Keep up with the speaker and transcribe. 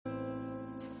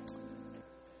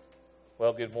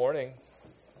Well, good morning.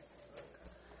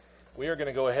 We are going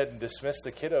to go ahead and dismiss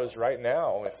the kiddos right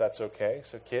now, if that's okay.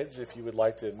 So kids, if you would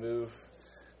like to move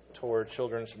toward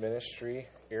children's ministry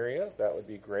area, that would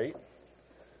be great.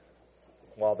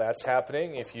 While that's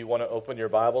happening, if you want to open your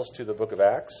Bibles to the book of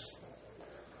Acts,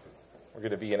 we're going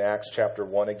to be in Acts chapter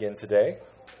 1 again today.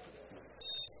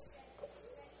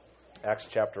 Acts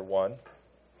chapter 1.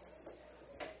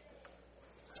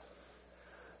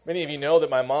 Many of you know that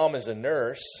my mom is a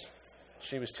nurse.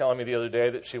 She was telling me the other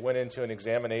day that she went into an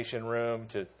examination room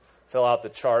to fill out the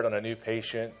chart on a new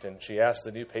patient, and she asked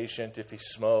the new patient if he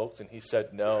smoked, and he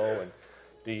said no. And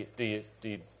do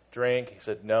you drink? He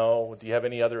said no. Do you have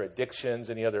any other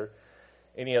addictions, any other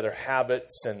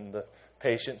habits? And the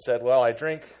patient said, well, I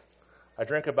drink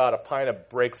about a pint of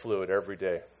brake fluid every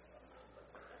day.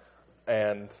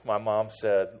 And my mom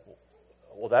said,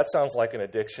 well, that sounds like an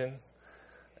addiction.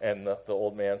 And the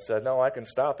old man said, no, I can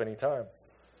stop anytime.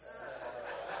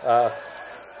 If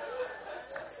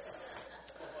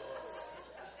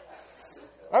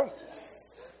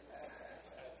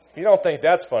you don't think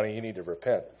that's funny, you need to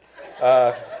repent.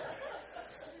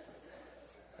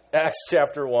 Acts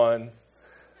chapter 1,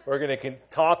 we're going to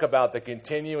talk about the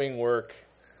continuing work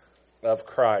of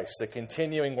Christ, the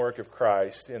continuing work of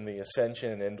Christ in the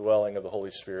ascension and indwelling of the Holy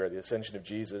Spirit, the ascension of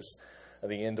Jesus and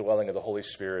the indwelling of the Holy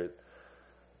Spirit.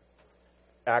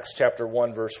 Acts chapter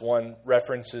 1, verse 1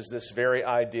 references this very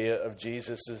idea of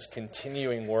Jesus'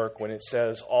 continuing work when it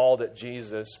says all that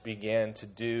Jesus began to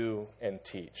do and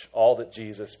teach. All that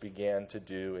Jesus began to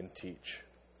do and teach.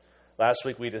 Last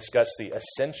week we discussed the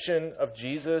ascension of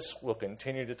Jesus. We'll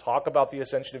continue to talk about the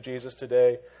ascension of Jesus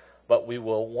today, but we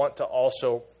will want to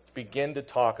also begin to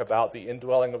talk about the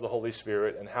indwelling of the Holy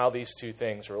Spirit and how these two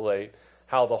things relate,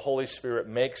 how the Holy Spirit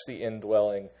makes the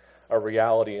indwelling a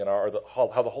reality in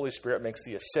how the Holy Spirit makes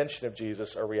the ascension of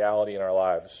Jesus a reality in our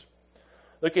lives.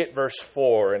 Look at verse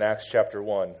 4 in Acts chapter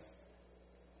 1.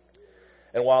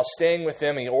 And while staying with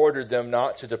them, he ordered them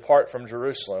not to depart from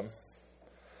Jerusalem,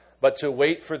 but to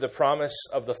wait for the promise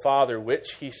of the Father,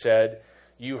 which, he said,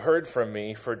 you heard from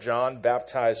me, for John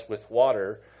baptized with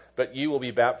water, but you will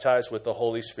be baptized with the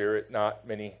Holy Spirit not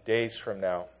many days from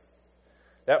now.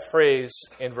 That phrase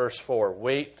in verse 4,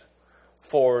 wait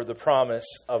for the promise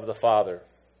of the Father.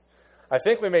 I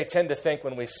think we may tend to think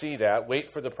when we see that,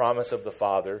 wait for the promise of the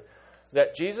Father,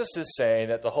 that Jesus is saying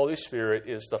that the Holy Spirit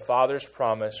is the Father's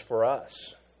promise for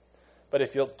us. But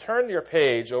if you'll turn your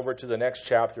page over to the next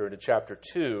chapter, to chapter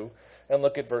 2, and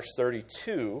look at verse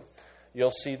 32,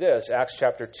 you'll see this, Acts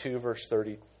chapter 2, verse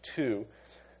 32.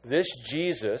 This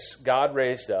Jesus God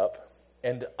raised up,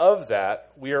 and of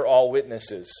that we are all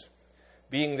witnesses.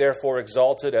 Being therefore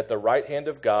exalted at the right hand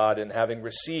of God, and having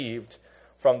received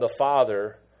from the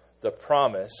Father the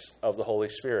promise of the Holy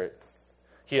Spirit.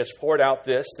 He has poured out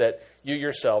this that you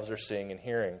yourselves are seeing and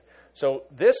hearing. So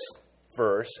this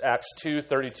verse, Acts 2,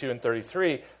 32 and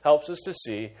 33, helps us to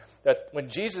see that when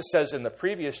Jesus says in the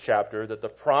previous chapter that the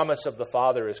promise of the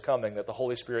Father is coming, that the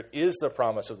Holy Spirit is the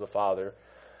promise of the Father,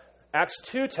 Acts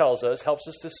 2 helps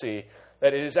us to see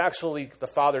that it is actually the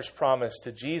Father's promise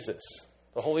to Jesus.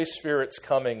 The Holy Spirit's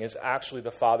coming is actually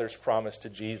the Father's promise to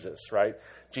Jesus, right?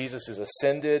 Jesus is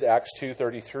ascended, Acts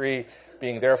 2:33,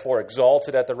 being therefore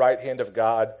exalted at the right hand of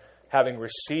God, having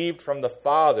received from the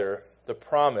Father the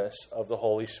promise of the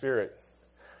Holy Spirit.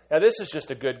 Now, this is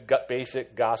just a good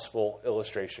basic gospel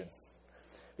illustration.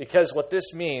 Because what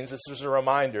this means, this is a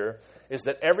reminder, is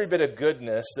that every bit of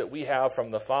goodness that we have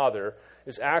from the Father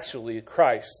is actually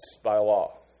Christ's by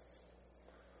law.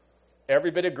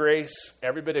 Every bit of grace,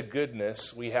 every bit of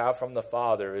goodness we have from the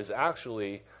Father is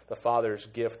actually the Father's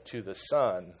gift to the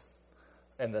Son.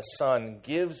 And the Son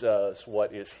gives us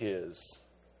what is His,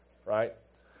 right?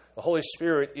 The Holy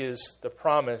Spirit is the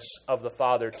promise of the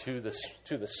Father to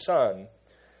the Son,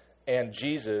 and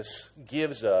Jesus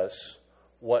gives us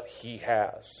what He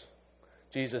has.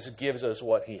 Jesus gives us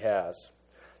what He has.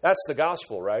 That's the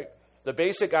gospel, right? The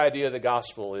basic idea of the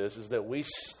gospel is that we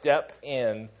step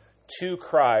in to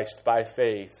Christ by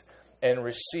faith and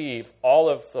receive all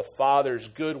of the Father's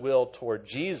goodwill toward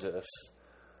Jesus.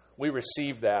 We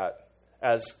receive that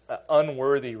as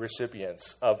unworthy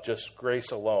recipients of just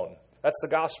grace alone. That's the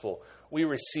gospel. We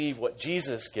receive what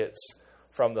Jesus gets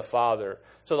from the Father.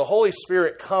 So the Holy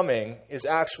Spirit coming is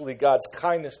actually God's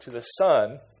kindness to the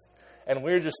Son, and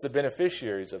we're just the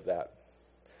beneficiaries of that.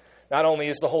 Not only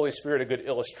is the Holy Spirit a good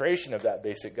illustration of that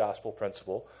basic gospel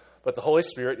principle, but the Holy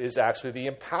Spirit is actually the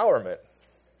empowerment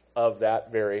of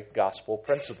that very gospel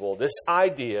principle. This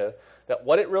idea that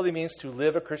what it really means to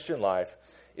live a Christian life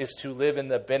is to live in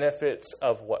the benefits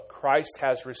of what Christ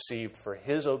has received for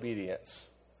His obedience.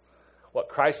 what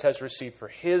Christ has received for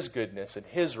his goodness and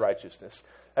his righteousness.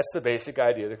 That's the basic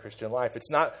idea of the Christian life. It's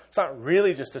not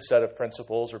really just a set of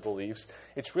principles or beliefs.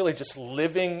 It's really just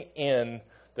living in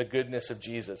the goodness of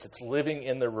Jesus. It's living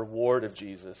in the reward of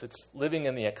Jesus. It's living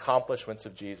in the accomplishments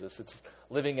of Jesus. It's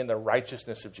living in the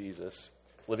righteousness of Jesus.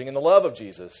 It's living in the love of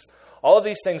Jesus. All of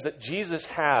these things that Jesus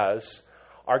has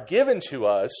are given to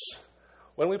us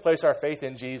when we place our faith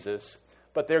in Jesus,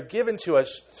 but they're given to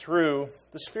us through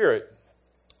the Spirit.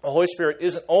 The Holy Spirit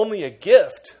isn't only a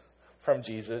gift from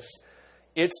Jesus,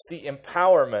 it's the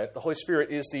empowerment. The Holy Spirit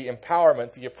is the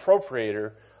empowerment, the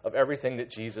appropriator of everything that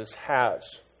Jesus has.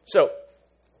 So,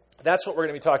 that's what we're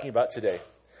going to be talking about today.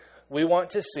 We want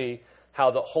to see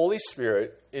how the Holy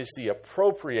Spirit is the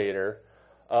appropriator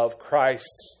of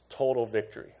Christ's total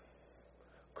victory.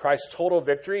 Christ's total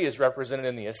victory is represented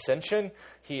in the ascension.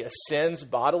 He ascends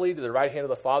bodily to the right hand of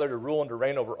the Father to rule and to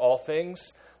reign over all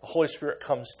things. The Holy Spirit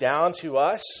comes down to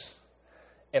us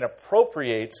and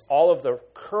appropriates all of the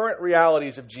current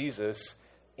realities of Jesus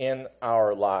in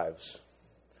our lives.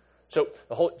 So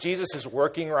Jesus is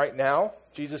working right now.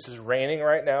 Jesus is reigning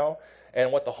right now.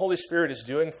 And what the Holy Spirit is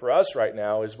doing for us right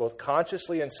now is both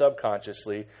consciously and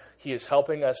subconsciously, he is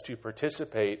helping us to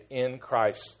participate in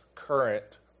Christ's current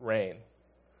reign,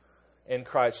 in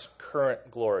Christ's current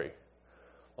glory.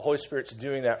 The Holy Spirit's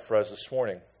doing that for us this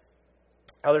morning.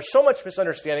 Now, there's so much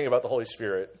misunderstanding about the Holy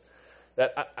Spirit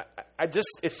that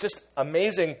it's just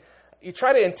amazing. You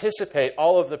try to anticipate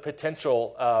all of the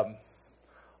potential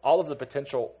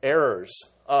errors,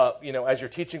 as you're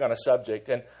teaching on a subject.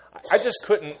 And I just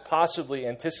couldn't possibly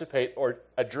anticipate or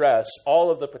address all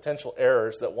of the potential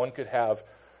errors that one could have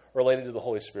related to the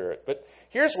Holy Spirit. But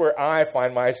here's where I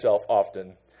find myself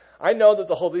often. I know that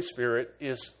the Holy Spirit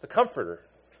is the Comforter.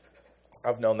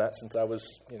 I've known that since I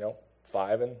was,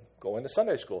 5 and going to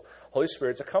Sunday school. Holy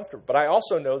Spirit's a Comforter. But I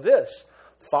also know this.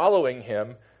 Following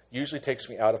him usually takes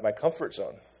me out of my comfort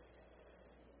zone.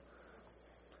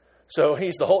 So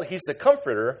he's the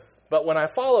Comforter, but when I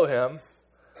follow him,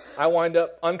 I wind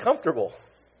up uncomfortable.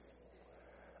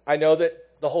 I know that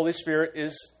the Holy Spirit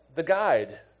is the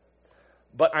guide,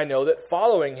 but I know that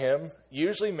following him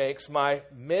usually makes my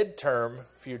midterm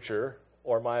future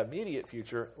or my immediate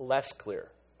future less clear.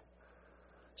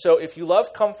 So if you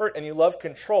love comfort and you love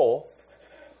control,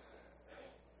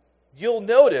 you'll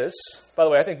notice, by the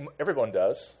way, I think everyone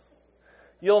does,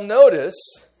 you'll notice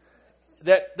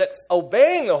that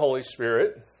obeying the Holy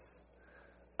Spirit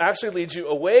actually leads you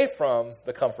away from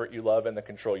the comfort you love and the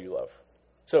control you love.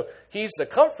 So he's the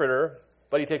Comforter,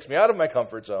 but he takes me out of my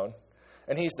comfort zone.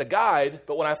 And he's the guide,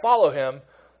 but when I follow him,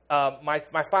 my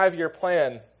 5-year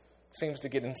plan seems to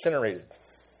get incinerated.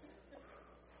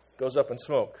 Goes up in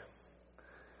smoke.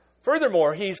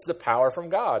 Furthermore, he's the power from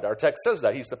God. Our text says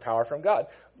that. He's the power from God.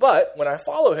 But when I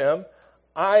follow him,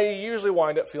 I usually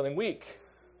wind up feeling weak.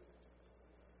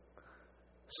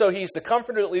 So he's the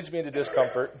Comforter that leads me into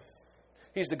discomfort.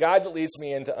 He's the guide that leads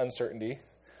me into uncertainty.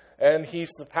 And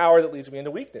he's the power that leads me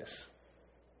into weakness.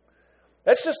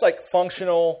 That's just like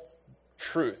functional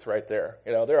truth right there.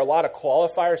 There are a lot of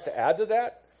qualifiers to add to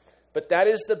that, but that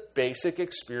is the basic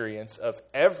experience of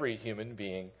every human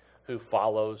being who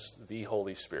follows the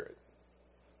Holy Spirit.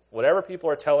 Whatever people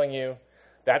are telling you,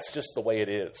 that's just the way it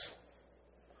is.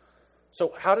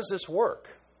 So how does this work?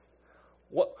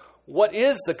 What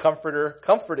is the Comforter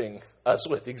comforting us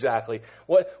with exactly?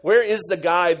 Where is the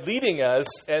guide leading us?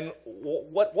 And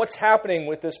what's happening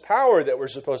with this power that we're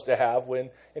supposed to have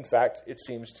when, in fact, it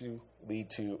seems to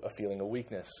lead to a feeling of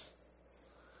weakness?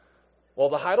 Well,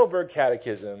 the Heidelberg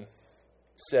Catechism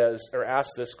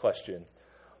asks this question: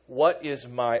 what is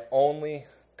my only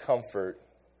comfort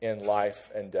in life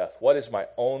and death? What is my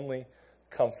only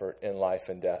comfort in life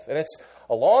and death? And it's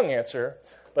a long answer,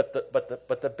 but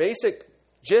the basic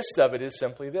gist of it is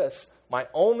simply this: my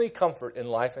only comfort in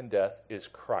life and death is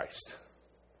Christ.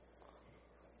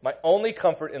 My only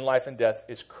comfort in life and death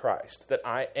is Christ. That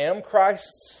I am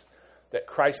Christ's, that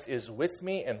Christ is with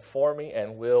me and for me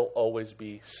and will always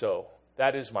be so.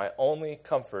 That is my only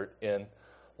comfort in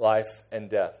life and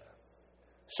death.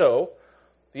 So,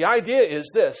 the idea is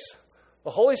this: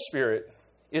 the Holy Spirit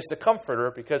is the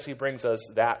Comforter because he brings us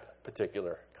that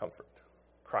particular comfort,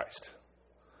 Christ.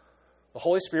 The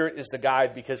Holy Spirit is the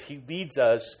guide because he leads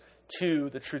us to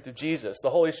the truth of Jesus. The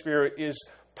Holy Spirit is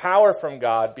power from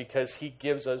God because he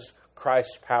gives us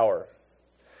Christ's power.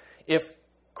 If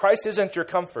Christ isn't your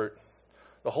comfort,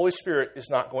 the Holy Spirit is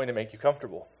not going to make you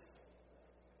comfortable.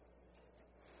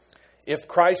 If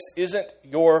Christ isn't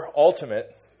your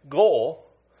ultimate goal,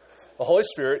 the Holy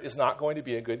Spirit is not going to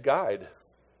be a good guide.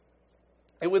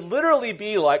 It would literally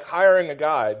be like hiring a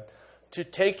guide to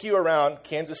take you around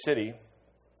Kansas City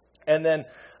And then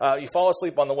you fall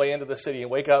asleep on the way into the city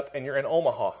and wake up and you're in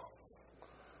Omaha.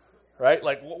 Right?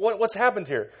 Like, what's happened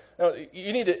here? No,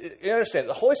 you need to understand,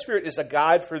 the Holy Spirit is a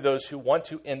guide for those who want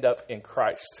to end up in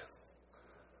Christ.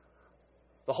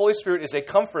 The Holy Spirit is a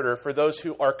comforter for those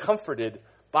who are comforted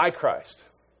by Christ.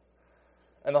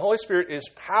 And the Holy Spirit is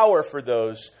power for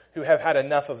those who have had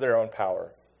enough of their own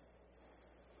power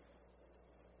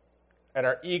and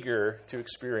are eager to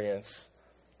experience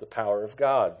the power of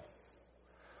God.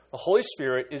 The Holy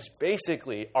Spirit is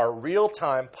basically our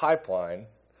real-time pipeline,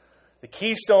 the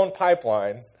Keystone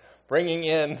Pipeline, bringing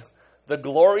in the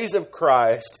glories of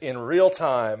Christ in real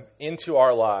time into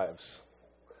our lives.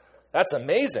 That's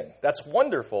amazing. That's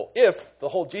wonderful if the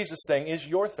whole Jesus thing is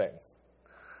your thing.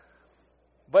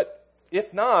 But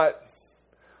if not,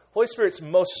 Holy Spirit's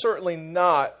most certainly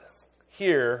not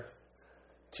here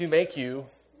to make you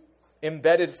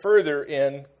embedded further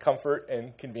in comfort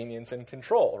and convenience and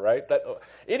control, right? That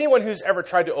anyone who's ever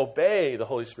tried to obey the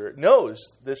Holy Spirit knows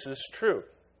this is true.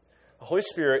 The Holy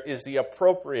Spirit is the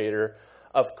appropriator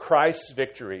of Christ's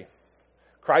victory.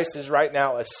 Christ is right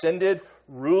now ascended,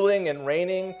 ruling and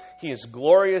reigning. He is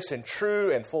glorious and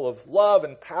true and full of love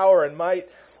and power and might.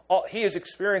 He is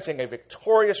experiencing a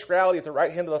victorious reality at the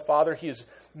right hand of the Father. He is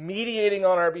mediating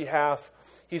on our behalf.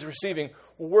 He's receiving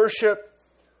worship.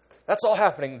 That's all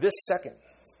happening this second.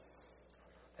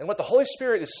 And what the Holy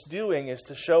Spirit is doing is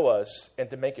to show us and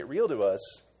to make it real to us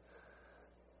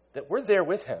that we're there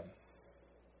with Him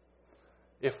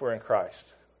if we're in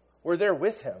Christ. We're there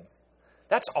with Him.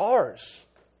 That's ours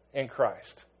in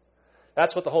Christ.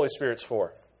 That's what the Holy Spirit's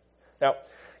for. Now,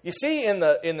 you see in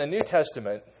the New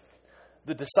Testament,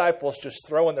 the disciples just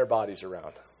throwing their bodies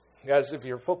around. Guys, if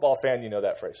you're a football fan, you know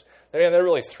that phrase. They're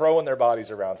really throwing their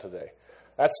bodies around today.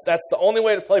 That's the only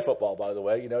way to play football, by the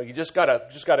way. You know, you just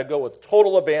gotta go with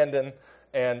total abandon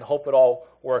and hope it all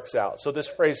works out. So this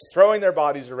phrase, throwing their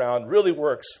bodies around, really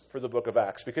works for the book of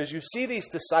Acts, because you see these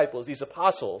disciples, these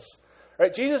apostles,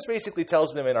 right? Jesus basically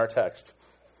tells them in our text,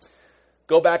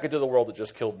 go back into the world that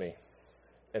just killed me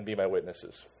and be my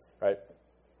witnesses, right?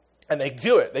 And they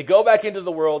do it. They go back into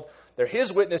the world. They're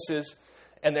His witnesses,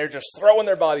 and they're just throwing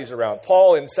their bodies around.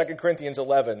 Paul in 2 Corinthians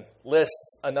 11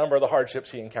 lists a number of the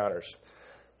hardships he encounters.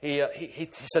 He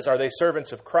says, are they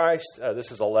servants of Christ?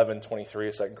 This is 11:23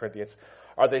 of 2 Corinthians.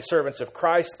 Are they servants of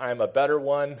Christ? I am a better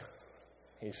one.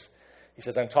 He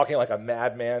says, I'm talking like a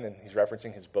madman, and he's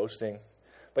referencing his boasting.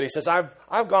 But he says,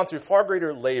 I've gone through far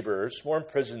greater labors, more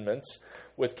imprisonments,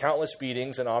 with countless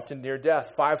beatings and often near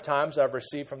death. 5 times I've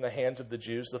received from the hands of the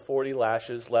Jews the 40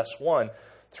 lashes less 1.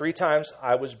 3 times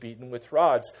I was beaten with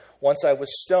rods. Once I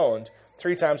was stoned.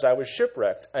 3 times I was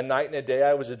shipwrecked. A night and a day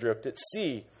I was adrift at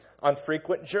sea, on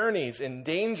frequent journeys, in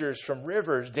dangers from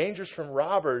rivers, dangers from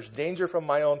robbers, danger from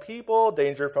my own people,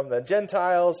 danger from the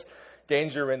Gentiles,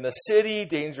 danger in the city,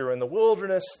 danger in the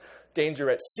wilderness, danger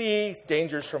at sea,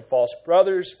 dangers from false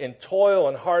brothers, in toil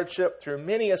and hardship, through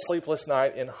many a sleepless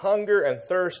night, in hunger and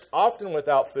thirst, often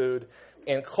without food,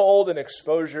 in cold and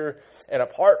exposure, and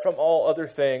apart from all other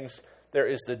things, there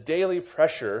is the daily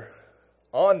pressure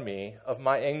on me of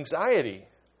my anxiety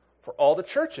for all the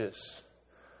churches.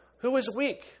 Who is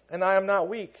weak, and I am not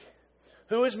weak?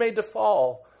 Who is made to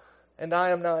fall, and I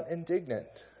am not indignant?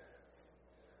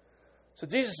 So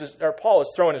Paul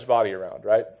is throwing his body around,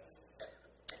 right?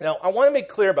 Now, I want to make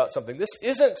clear about something. This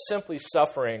isn't simply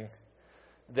suffering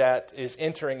that is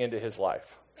entering into his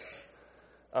life.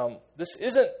 This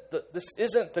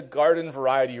isn't the garden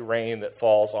variety rain that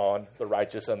falls on the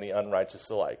righteous and the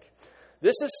unrighteous alike.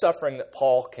 This is suffering that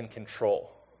Paul can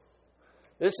control.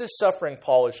 This is suffering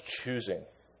Paul is choosing.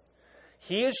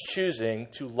 He is choosing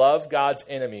to love God's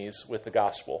enemies with the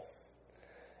gospel.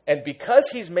 And because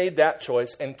he's made that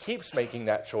choice and keeps making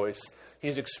that choice,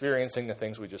 he's experiencing the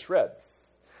things we just read.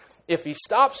 If he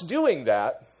stops doing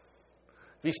that,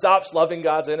 if he stops loving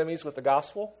God's enemies with the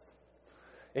gospel,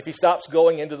 if he stops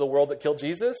going into the world that killed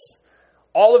Jesus,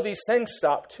 all of these things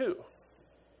stop too.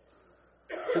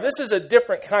 So this is a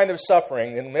different kind of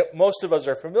suffering than most of us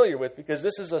are familiar with, because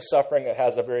this is a suffering that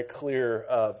has a very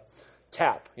clear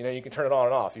tap. You know, you can turn it on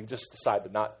and off. You can just decide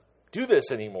to not do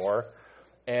this anymore,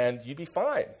 and you'd be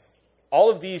fine. All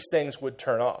of these things would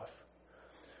turn off,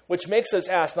 which makes us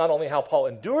ask not only how Paul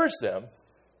endures them,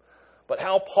 but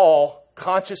how Paul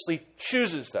consciously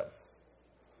chooses them.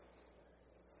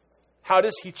 How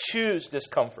does he choose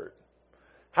discomfort?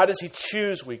 How does he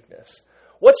choose weakness?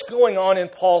 What's going on in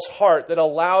Paul's heart that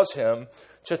allows him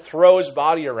to throw his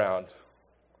body around?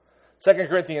 2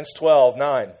 Corinthians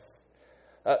 12:9.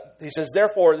 He says,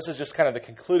 therefore, this is just kind of the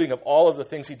concluding of all of the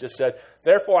things he just said.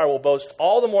 Therefore, I will boast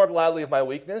all the more gladly of my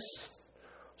weakness,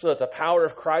 so that the power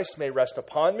of Christ may rest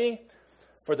upon me.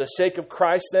 For the sake of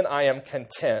Christ, then, I am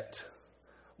content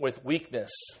with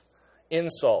weakness,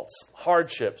 insults,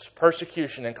 hardships,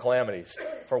 persecution, and calamities.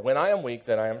 For when I am weak,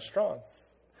 then I am strong.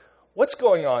 What's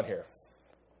going on here?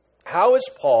 How is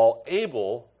Paul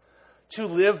able to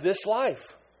live this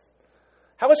life?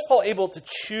 How is Paul able to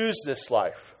choose this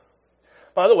life?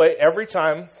 By the way, every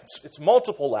time, it's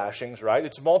multiple lashings, right?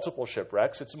 It's multiple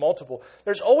shipwrecks.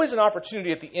 There's always an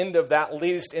opportunity at the end of that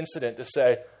latest incident to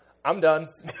say, I'm done.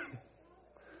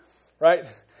 Right?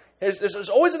 There's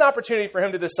always an opportunity for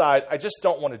him to decide, I just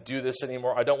don't want to do this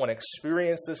anymore. I don't want to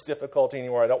experience this difficulty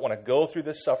anymore. I don't want to go through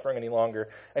this suffering any longer.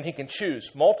 And he can choose,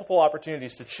 multiple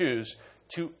opportunities to choose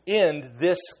to end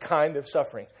this kind of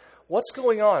suffering. What's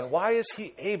going on? Why is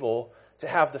he able to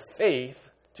have the faith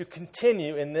to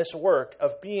continue in this work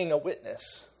of being a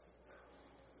witness?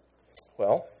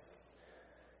 Well,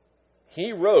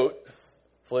 he wrote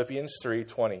Philippians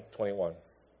 3:20-21,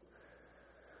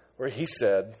 where he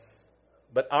said,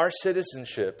 but our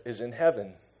citizenship is in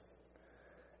heaven,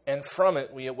 and from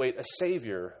it we await a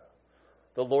Savior,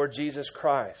 the Lord Jesus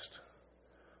Christ,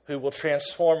 who will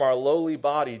transform our lowly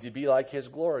body to be like his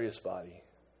glorious body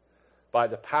by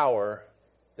the power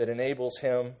that enables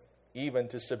him even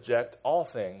to subject all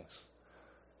things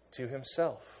to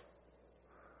himself.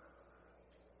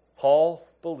 Paul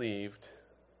believed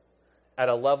at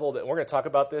a level that, we're going to talk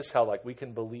about this, how we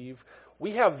can believe.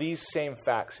 We have these same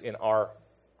facts in our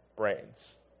brains,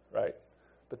 right?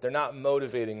 But they're not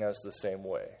motivating us the same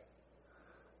way.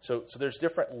 So there's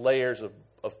different layers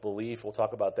of belief. We'll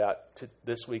talk about that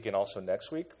this week and also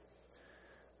next week.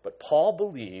 But Paul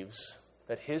believes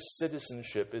that his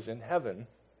citizenship is in heaven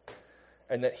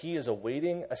and that he is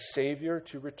awaiting a Savior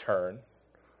to return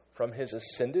from his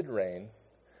ascended reign.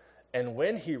 And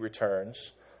when he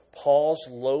returns, Paul's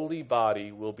lowly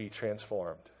body will be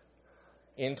transformed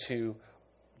into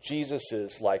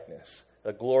Jesus' likeness,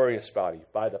 a glorious body,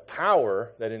 by the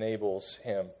power that enables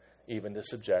him even to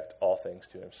subject all things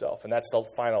to himself. And that's the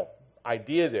final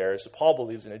idea there, is that Paul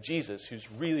believes in a Jesus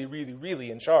who's really, really, really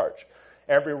in charge.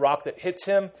 Every rock that hits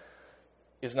him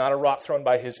is not a rock thrown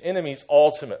by his enemies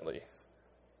ultimately.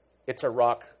 It's a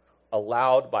rock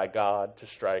allowed by God to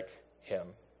strike him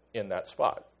in that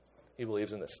spot. He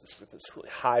believes in this really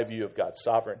high view of God's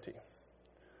sovereignty.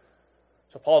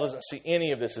 So Paul doesn't see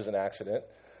any of this as an accident.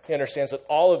 He understands that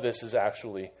all of this is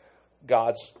actually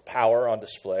God's power on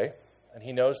display. And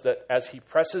he knows that as he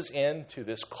presses into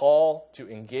this call to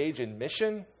engage in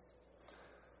mission,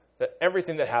 that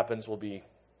everything that happens will be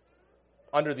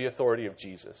under the authority of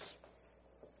Jesus,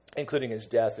 including his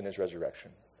death and his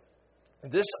resurrection.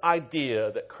 This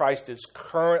idea that Christ is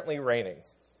currently reigning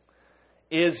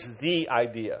is the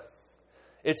idea.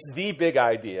 It's the big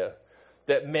idea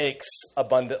that makes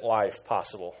abundant life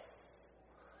possible.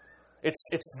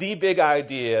 It's the big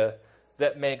idea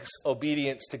that makes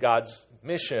obedience to God's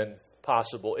mission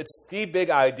possible. It's the big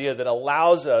idea that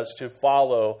allows us to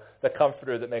follow the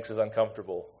comforter that makes us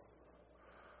uncomfortable.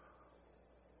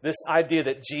 This idea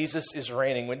that Jesus is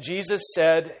reigning. When Jesus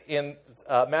said in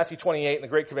Matthew 28 in the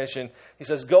Great Commission, he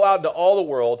says, go out into all the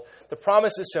world. The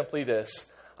promise is simply this: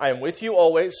 I am with you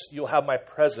always. You'll have my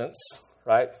presence,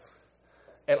 right?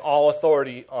 And all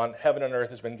authority on heaven and earth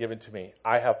has been given to me.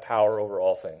 I have power over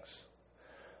all things.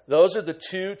 Those are the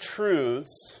two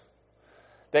truths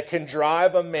that can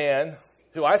drive a man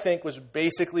who I think was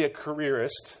basically a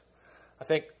careerist. I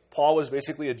think Paul was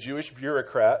basically a Jewish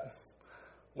bureaucrat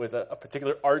with a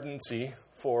particular ardency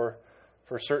for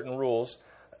certain rules.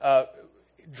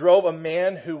 Drove a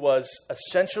man who was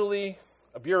essentially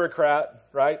a bureaucrat,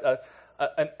 right?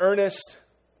 An earnest,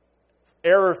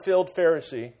 error-filled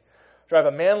Pharisee. Drive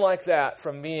a man like that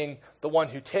from being the one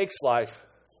who takes life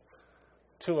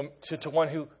to one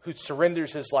who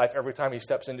surrenders his life every time he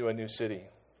steps into a new city.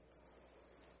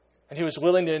 And he was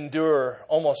willing to endure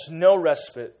almost no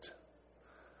respite,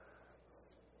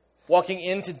 walking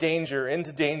into danger,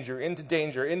 into danger, into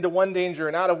danger, into one danger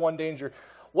and out of one danger.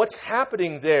 What's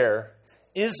happening there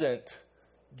isn't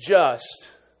just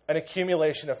an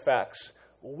accumulation of facts.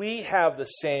 We have the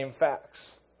same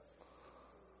facts.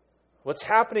 What's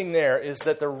happening there is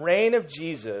that the reign of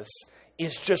Jesus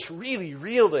is just really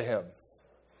real to him.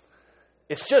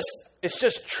 It's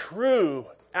just true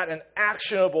at an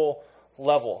actionable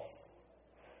level.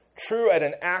 True at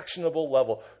an actionable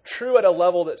level. True at a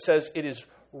level that says it is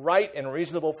right and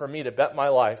reasonable for me to bet my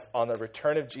life on the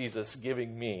return of Jesus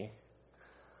giving me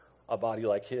a body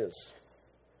like his.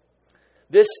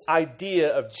 This idea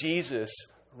of Jesus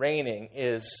reigning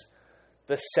is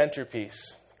the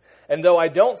centerpiece. And though I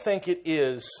don't think it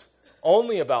is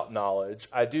only about knowledge,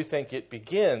 I do think it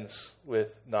begins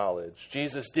with knowledge.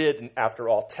 Jesus did, after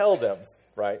all, tell them,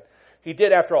 right? He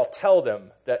did, after all, tell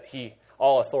them that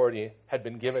all authority had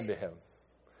been given to him.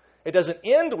 It doesn't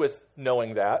end with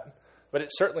knowing that, but it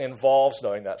certainly involves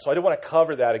knowing that. So I do want to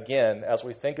cover that again as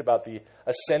we think about the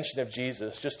ascension of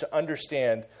Jesus, just to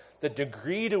understand the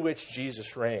degree to which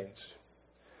Jesus reigns.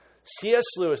 C.S.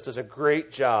 Lewis does a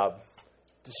great job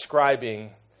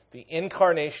describing the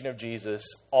incarnation of Jesus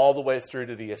all the way through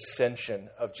to the ascension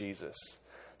of Jesus.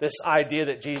 This idea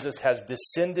that Jesus has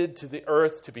descended to the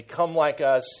earth to become like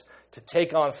us, to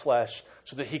take on flesh,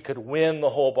 so that he could win the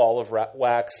whole ball of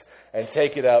wax and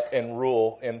take it up and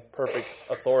rule in perfect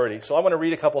authority. So I want to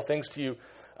read a couple things to you,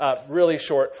 really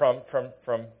short from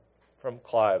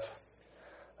Clive.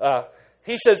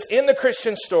 He says, in the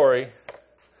Christian story,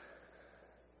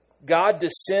 God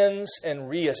descends and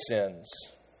reascends.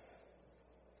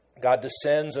 God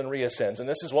descends and reascends. And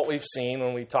this is what we've seen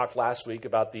when we talked last week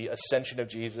about the ascension of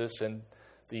Jesus and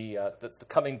the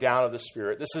coming down of the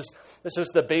Spirit. This is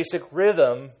the basic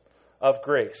rhythm of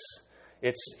grace.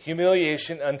 It's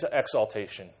humiliation unto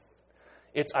exaltation.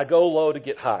 It's I go low to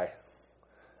get high.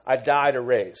 I die to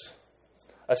raise.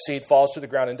 A seed falls to the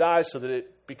ground and dies so that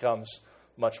it becomes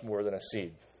much more than a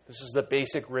seed. This is the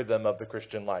basic rhythm of the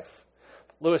Christian life.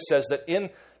 Lewis says that in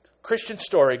Christian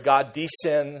story, God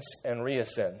descends and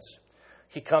reascends.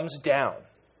 He comes down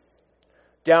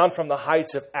from the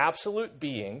heights of absolute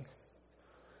being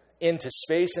into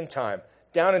space and time,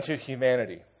 down into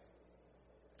humanity,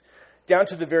 down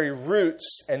to the very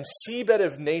roots and seabed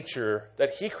of nature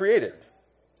that he created.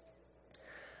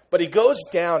 But he goes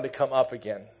down to come up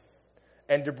again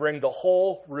and to bring the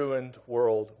whole ruined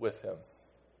world with him.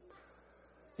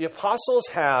 The apostles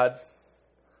had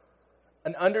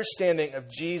an understanding of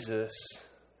Jesus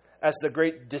as the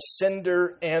great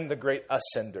descender and the great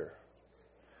ascender.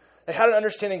 They had an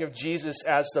understanding of Jesus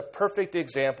as the perfect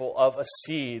example of a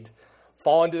seed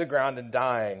falling to the ground and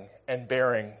dying and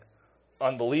bearing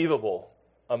unbelievable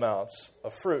amounts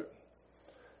of fruit.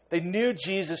 They knew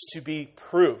Jesus to be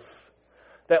proof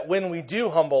that when we do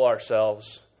humble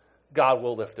ourselves, God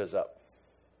will lift us up.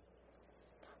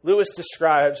 Lewis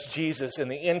describes Jesus in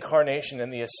the incarnation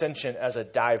and the ascension as a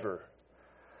diver.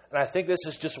 And I think this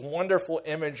is just wonderful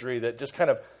imagery that just kind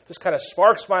of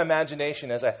sparks my imagination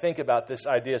as I think about this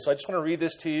idea. So I just want to read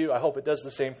this to you. I hope it does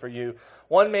the same for you.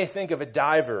 One may think of a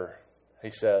diver, he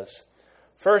says,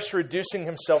 first reducing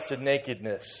himself to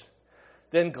nakedness,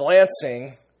 then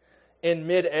glancing in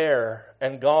midair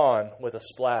and gone with a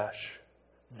splash,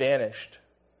 vanished,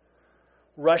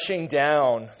 rushing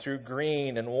down through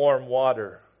green and warm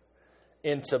water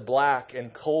into black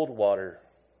and cold water,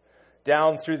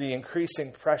 down through the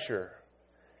increasing pressure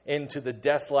into the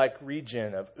death-like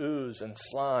region of ooze and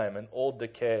slime and old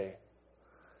decay,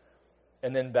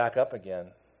 and then back up again,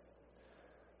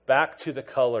 back to the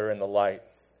color and the light,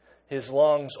 his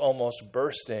lungs almost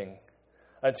bursting,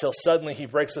 until suddenly he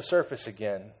breaks the surface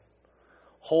again,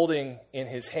 holding in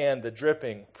his hand the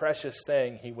dripping, precious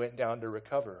thing he went down to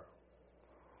recover.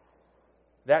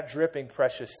 That dripping,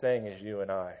 precious thing is you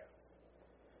and I.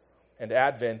 And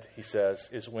Advent, he says,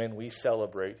 is when we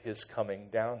celebrate his coming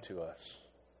down to us.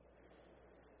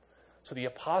 So the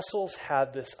apostles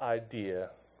had this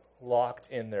idea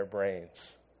locked in their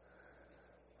brains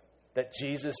that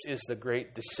Jesus is the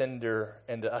great descender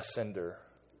and ascender,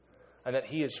 and that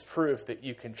he is proof that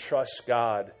you can trust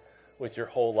God with your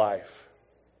whole life.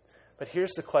 But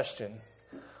here's the question.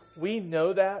 We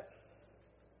know that,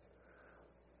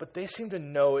 but they seem to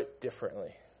know it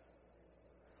differently.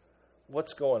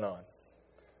 What's going on?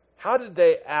 How did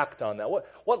they act on that?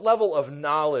 What level of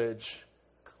knowledge,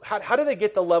 how do they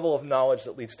get the level of knowledge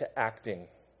that leads to acting?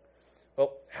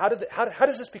 Well, how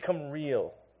does this become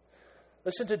real?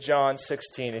 Listen to John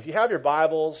 16. If you have your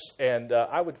Bibles, and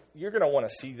you're going to want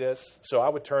to see this, so I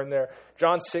would turn there.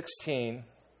 John 16,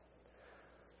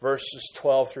 verses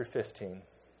 12 through 15.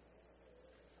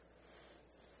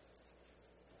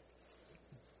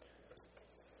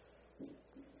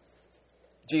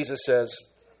 Jesus says,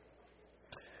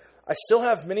 I still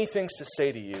have many things to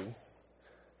say to you,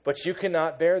 but you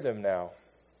cannot bear them now.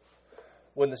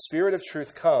 When the Spirit of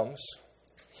truth comes,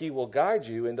 he will guide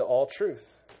you into all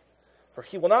truth. For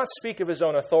he will not speak of his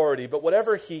own authority, but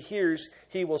whatever he hears,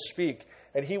 he will speak,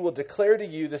 and he will declare to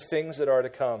you the things that are to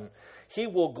come. He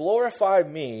will glorify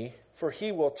me, for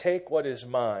he will take what is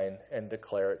mine and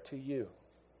declare it to you.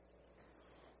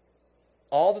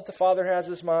 All that the Father has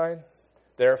is mine.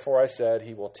 Therefore I said,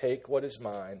 he will take what is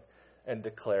mine and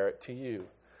declare it to you.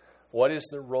 What is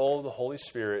the role of the Holy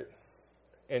Spirit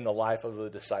in the life of the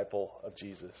disciple of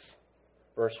Jesus?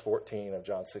 Verse 14 of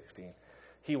John 16.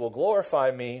 He will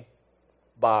glorify me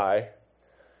by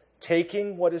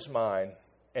taking what is mine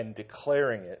and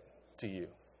declaring it to you.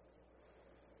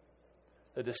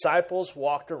 the disciples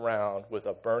walked around with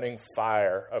a burning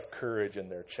fire of courage in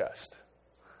their chest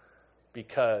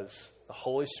because the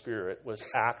Holy Spirit was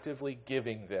actively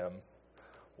giving them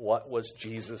what was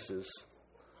Jesus's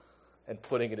and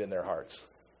putting it in their hearts.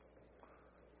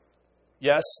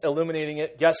 Yes, illuminating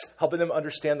it. Yes, helping them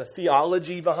understand the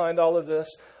theology behind all of this.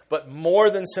 But more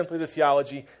than simply the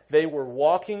theology, they were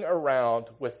walking around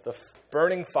with the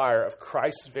burning fire of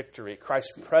Christ's victory,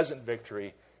 Christ's present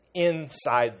victory,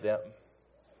 inside them.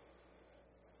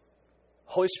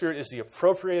 Holy Spirit is the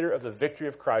appropriator of the victory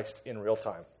of Christ in real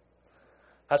time.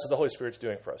 That's what the Holy Spirit's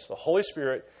doing for us. The Holy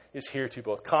Spirit is here to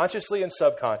both consciously and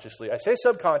subconsciously. I say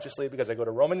subconsciously because I go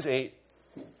to Romans 8,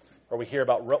 where we hear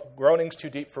about groanings too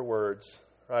deep for words,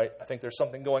 right? I think there's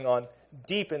something going on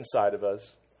deep inside of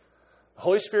us. The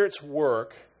Holy Spirit's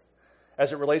work,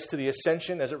 as it relates to the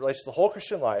ascension, as it relates to the whole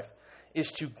Christian life,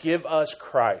 is to give us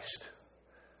Christ.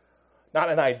 Not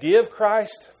an idea of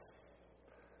Christ,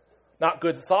 not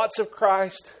good thoughts of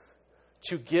Christ,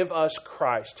 to give us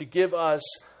Christ, to give us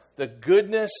the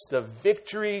goodness, the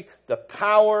victory, the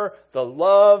power, the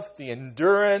love, the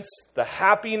endurance, the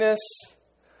happiness,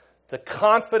 the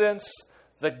confidence,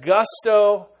 the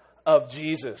gusto of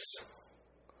Jesus.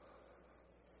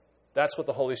 That's what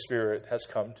the Holy Spirit has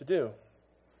come to do.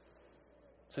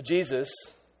 So Jesus,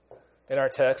 in our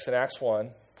text in Acts 1,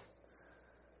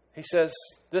 he says,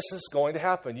 this is going to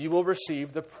happen. You will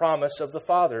receive the promise of the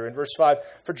Father. In verse 5,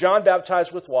 for John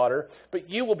baptized with water, but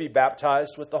you will be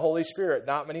baptized with the Holy Spirit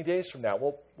not many days from now.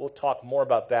 We'll talk more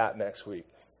about that next week.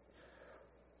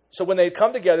 So when they had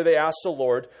come together, they asked the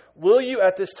Lord, will you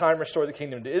at this time restore the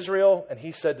kingdom to Israel? And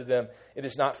he said to them, it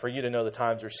is not for you to know the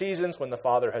times or seasons when the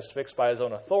Father has fixed by his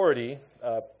own authority.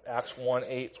 Acts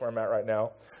 1:8 is where I'm at right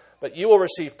now. But you will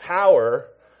receive power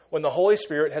when the Holy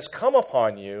Spirit has come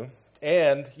upon you,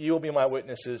 and you will be my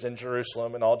witnesses in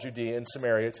Jerusalem and all Judea and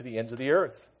Samaria to the ends of the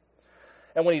earth.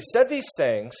 And when he said these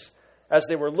things, as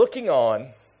they were looking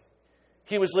on,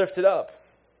 he was lifted up.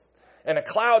 And a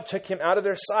cloud took him out of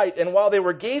their sight. And while they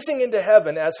were gazing into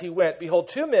heaven as he went, behold,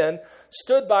 two men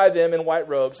stood by them in white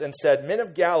robes and said, Men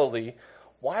of Galilee,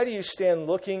 why do you stand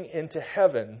looking into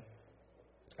heaven?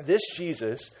 This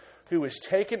Jesus, who was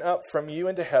taken up from you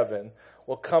into heaven,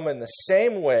 will come in the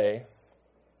same way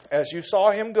as you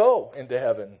saw him go into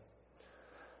heaven.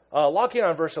 Lock in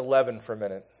on verse 11 for a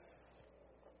minute.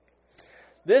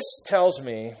 This tells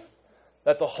me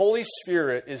that the Holy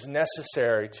Spirit is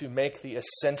necessary to make the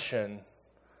ascension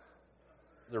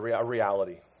a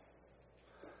reality.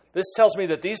 This tells me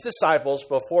that these disciples,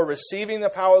 before receiving the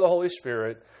power of the Holy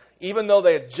Spirit, even though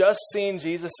they had just seen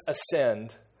Jesus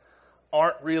ascend,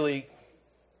 aren't really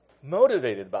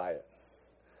motivated by it.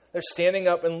 They're standing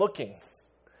up and looking.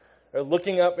 They're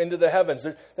looking up into the heavens.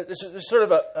 There's sort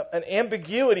of an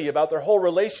ambiguity about their whole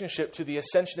relationship to the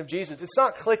ascension of Jesus. It's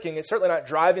not clicking. It's certainly not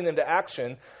driving them to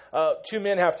action. Two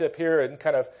men have to appear and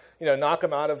kind of, knock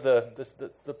them out of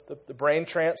the brain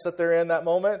trance that they're in that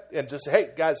moment and just say, hey,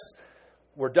 guys,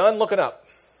 we're done looking up.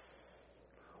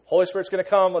 Holy Spirit's going to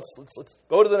come. Let's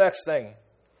go to the next thing.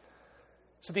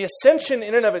 So the ascension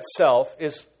in and of itself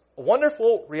is a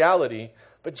wonderful reality,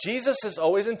 but Jesus has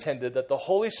always intended that the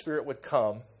Holy Spirit would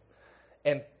come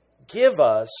and give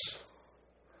us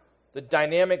the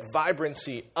dynamic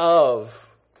vibrancy of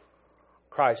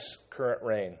Christ's current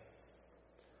reign.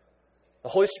 The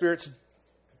Holy Spirit's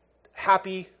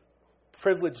happy,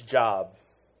 privileged job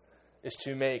is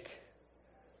to make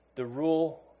the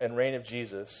rule and reign of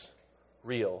Jesus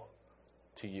real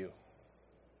to you.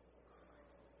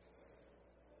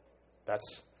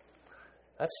 That's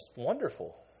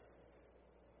wonderful.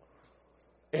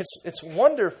 It's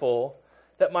wonderful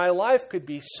that my life could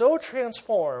be so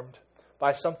transformed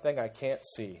by something I can't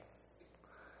see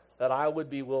that I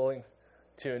would be willing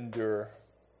to endure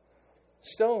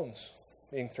stones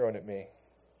being thrown at me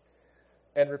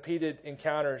and repeated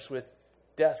encounters with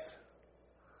death.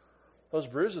 Those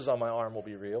bruises on my arm will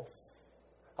be real.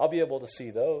 I'll be able to see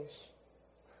those.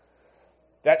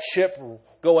 That ship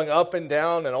going up and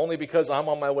down, and only because I'm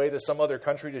on my way to some other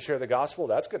country to share the gospel,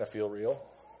 that's going to feel real.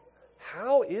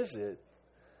 How is it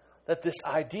that this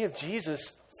idea of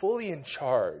Jesus fully in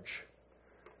charge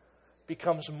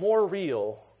becomes more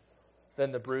real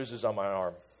than the bruises on my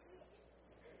arm?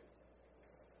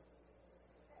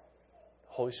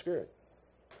 Holy Spirit.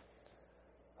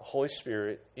 The Holy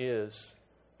Spirit is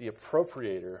the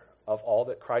appropriator of all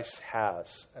that Christ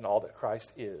has and all that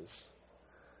Christ is.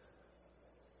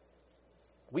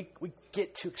 We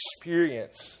get to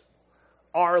experience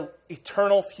our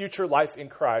eternal future life in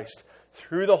Christ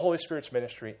through the Holy Spirit's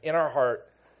ministry in our heart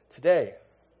today.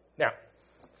 Now,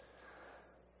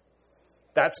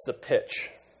 that's the pitch,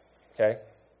 okay?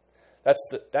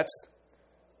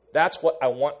 That's what I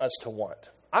want us to want.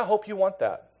 I hope you want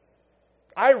that.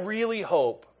 I really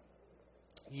hope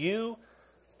you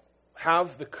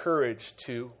have the courage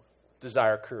to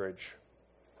desire courage.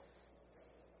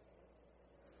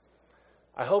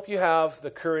 I hope you have the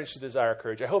courage to desire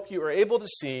courage. I hope you are able to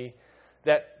see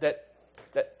that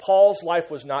Paul's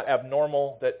life was not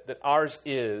abnormal, that ours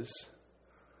is,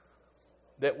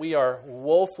 that we are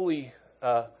woefully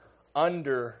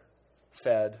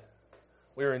underfed.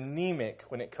 We are anemic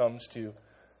when it comes to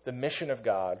the mission of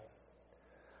God.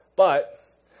 But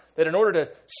that in order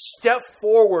to step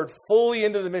forward fully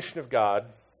into the mission of God,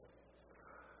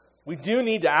 we do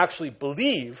need to actually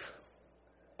believe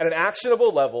at an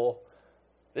actionable level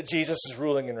that Jesus is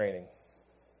ruling and reigning.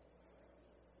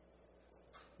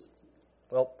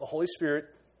 Well, the Holy Spirit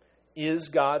is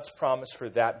God's promise for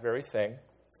that very thing.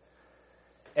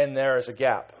 And there is a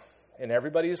gap in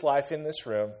everybody's life in this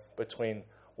room between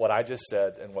what I just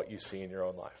said and what you see in your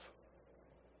own life.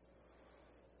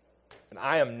 And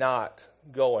I am not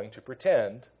going to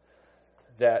pretend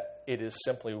that it is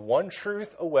simply one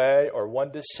truth away or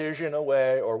one decision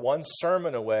away or one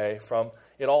sermon away from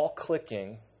it all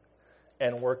clicking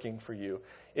and working for you.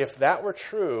 If that were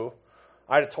true,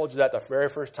 I'd have told you that the very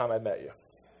first time I met you.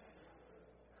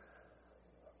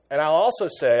 And I'll also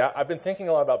say, I've been thinking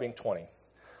a lot about being 20.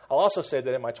 I'll also say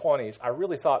that in my 20s, I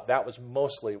really thought that was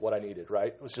mostly what I needed, right?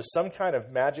 It was just some kind of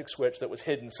magic switch that was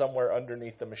hidden somewhere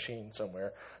underneath the machine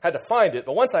somewhere. I had to find it,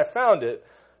 but once I found it,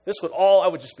 I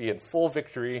would just be in full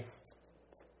victory.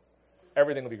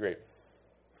 Everything would be great.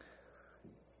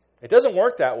 It doesn't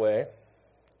work that way.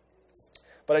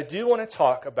 But I do want to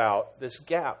talk about this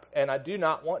gap, and I do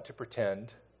not want to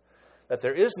pretend that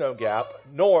there is no gap,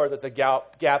 nor that the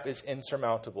gap is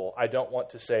insurmountable. I don't want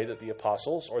to say that the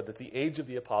apostles, or that the age of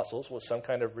the apostles was some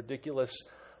kind of ridiculous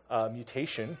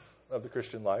mutation of the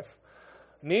Christian life.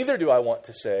 Neither do I want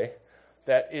to say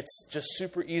that it's just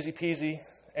super easy peasy,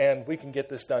 and we can get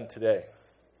this done today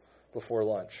before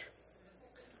lunch.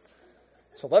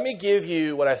 So let me give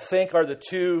you what I think are the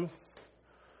two.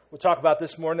 We'll talk about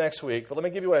this more next week, but let me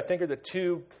give you what I think are the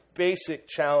two basic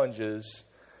challenges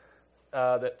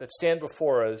that stand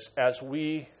before us as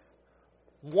we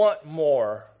want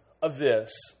more of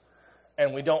this,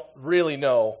 and we don't really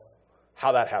know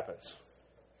how that happens.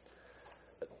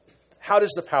 How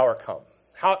does the power come?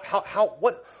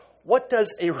 What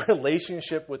does a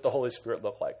relationship with the Holy Spirit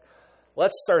look like?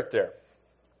 Let's start there.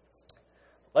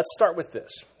 Let's start with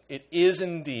this. It is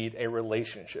indeed a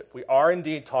relationship. We are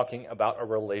indeed talking about a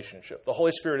relationship. The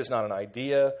Holy Spirit is not an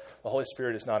idea. The Holy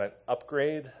Spirit is not an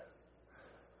upgrade.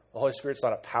 The Holy Spirit is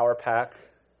not a power pack.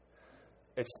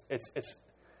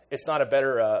 It's not a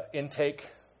better intake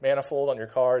manifold on your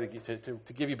car to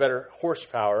give you better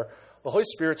horsepower. The Holy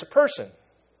Spirit's a person.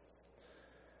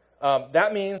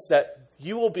 That means that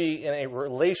you will be in a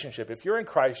relationship. If you're in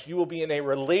Christ, you will be in a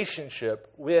relationship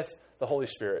with the Holy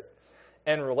Spirit.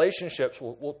 And relationships,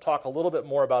 we'll talk a little bit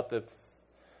more about the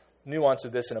nuance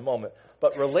of this in a moment,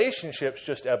 but relationships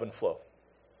just ebb and flow.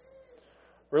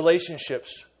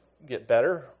 Relationships get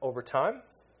better over time.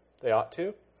 They ought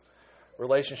to.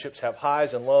 Relationships have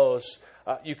highs and lows.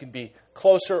 You can be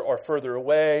closer or further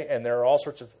away, and there are all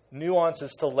sorts of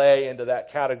nuances to lay into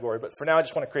that category. But for now, I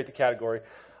just want to create the category.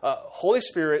 Holy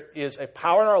Spirit is a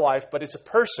power in our life, but it's a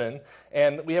person,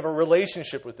 and we have a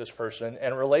relationship with this person,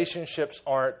 and relationships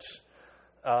aren't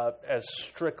as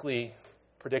strictly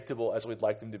predictable as we'd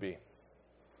like them to be.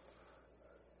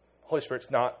 Holy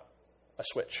Spirit's not a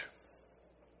switch.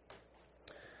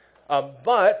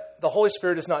 But the Holy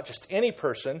Spirit is not just any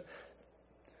person.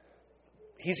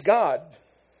 He's God.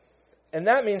 And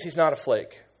that means he's not a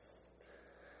flake.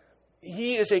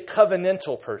 He is a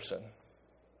covenantal person.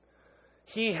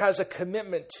 He has a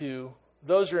commitment to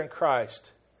those who are in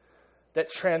Christ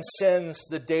that transcends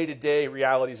the day-to-day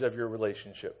realities of your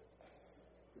relationship.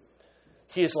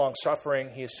 He is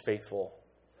long-suffering. He is faithful.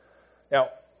 Now,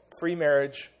 free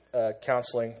marriage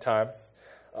counseling time.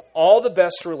 All the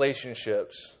best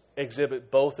relationships exhibit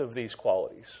both of these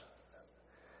qualities.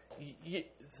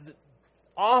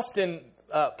 Often,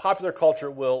 popular culture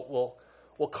will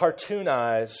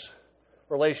cartoonize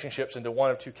relationships into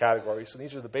one of two categories. And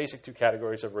these are the basic two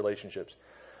categories of relationships.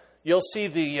 You'll see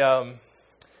the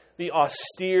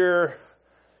austere,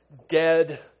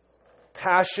 dead,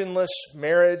 passionless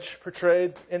marriage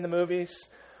portrayed in the movies,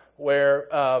 where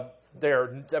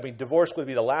divorce would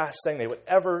be the last thing they would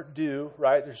ever do,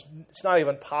 right? It's not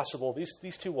even possible.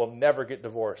 These two will never get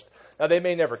divorced. Now, they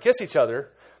may never kiss each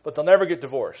other, but they'll never get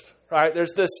divorced, right?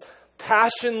 There's this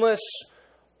passionless,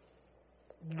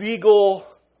 legal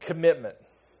commitment.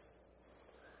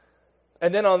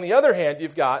 And then on the other hand,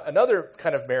 you've got another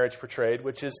kind of marriage portrayed,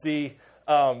 which is the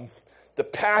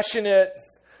passionate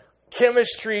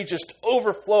chemistry just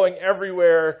overflowing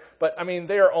everywhere. But, I mean,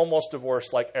 they are almost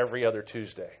divorced like every other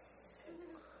Tuesday.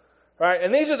 Right?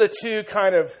 And these are the two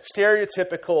kind of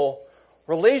stereotypical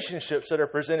relationships that are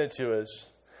presented to us,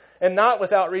 and not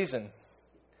without reason.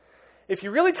 If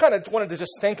you really kind of wanted to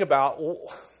just think about, well,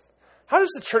 how does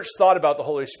the church thought about the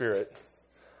Holy Spirit?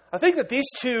 I think that these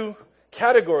two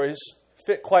categories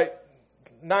fit quite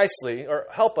nicely, or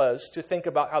help us to think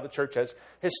about how the church has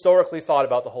historically thought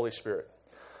about the Holy Spirit.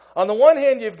 On the one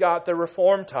hand, you've got the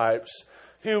Reformed types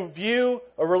who view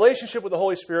a relationship with the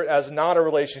Holy Spirit as not a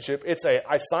relationship. It's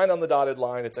I sign on the dotted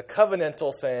line. It's a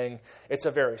covenantal thing. It's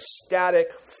a very static,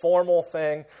 formal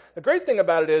thing. The great thing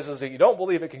about it is that you don't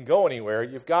believe it can go anywhere.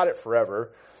 You've got it forever.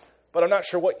 But I'm not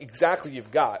sure what exactly you've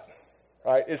got.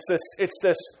 Right? It's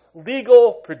this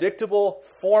legal, predictable,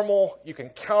 formal, you can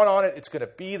count on it, it's going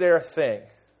to be their thing.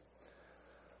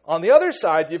 On the other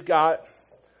side, you've got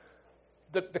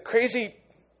the crazy,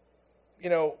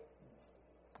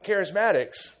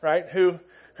 charismatics, right? Who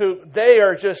they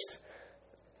are just,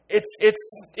 it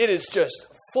is just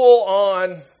full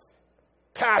on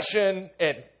passion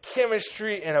and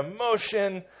chemistry and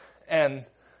emotion and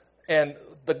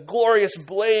the glorious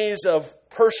blaze of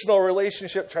personal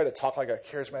relationship. Try to talk like a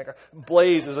charismatic.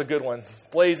 Blaze is a good one.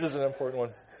 Blaze is an important one.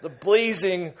 The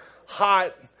blazing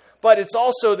hot, but it's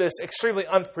also this extremely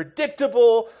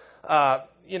unpredictable.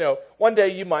 One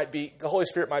day the Holy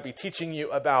Spirit might be teaching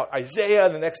you about Isaiah,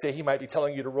 and the next day he might be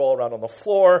telling you to roll around on the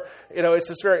floor. It's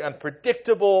this very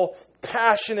unpredictable,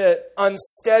 passionate,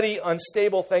 unsteady,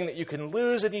 unstable thing that you can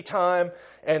lose any time.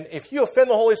 And if you offend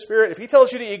the Holy Spirit, if he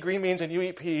tells you to eat green beans and you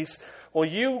eat peas, well,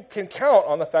 you can count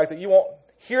on the fact that you won't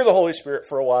hear the Holy Spirit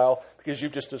for a while because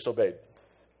you've just disobeyed.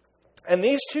 And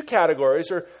these two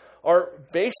categories are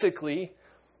basically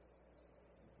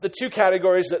the two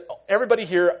categories that everybody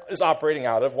here is operating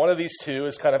out of. One of these two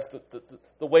is kind of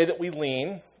the way that we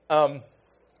lean.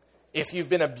 If you've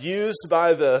been abused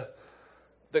by the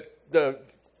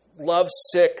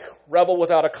love-sick, rebel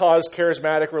without a cause,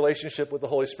 charismatic relationship with the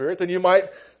Holy Spirit, then you might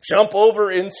jump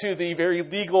over into the very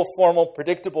legal, formal,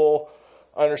 predictable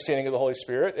understanding of the Holy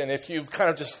Spirit. And if you've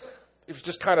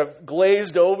just kind of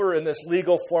glazed over in this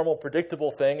legal, formal,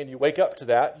 predictable thing, and you wake up to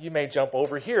that, you may jump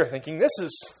over here thinking this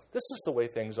is the way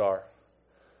things are.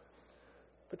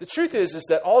 But the truth is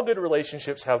that all good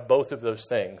relationships have both of those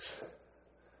things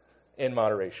in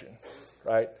moderation,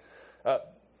 right? I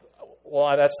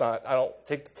don't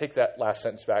take that last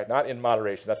sentence back. Not in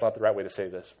moderation. That's not the right way to say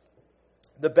this.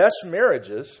 The best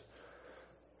marriages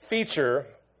feature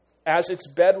as its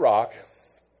bedrock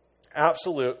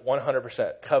absolute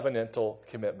 100% covenantal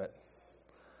commitment.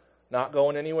 Not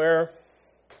going anywhere.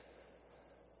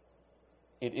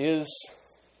 It is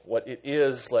what it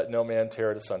is. Let no man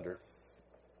tear it asunder.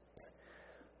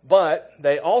 But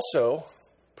they also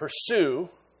pursue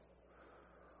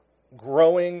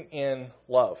growing in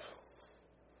love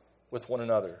with one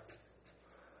another.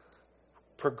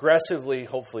 Progressively,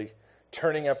 hopefully,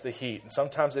 turning up the heat. And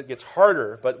sometimes it gets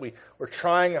harder, but we're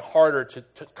trying harder to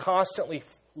constantly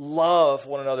love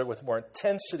one another with more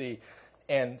intensity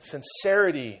and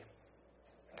sincerity,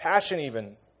 passion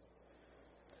even.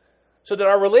 So that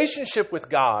our relationship with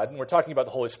God, and we're talking about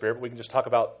the Holy Spirit, but we can just talk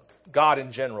about God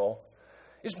in general,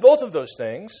 is both of those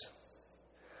things.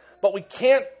 But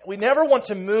we never want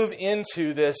to move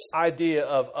into this idea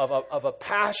of a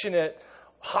passionate,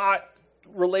 hot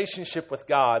relationship with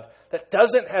God that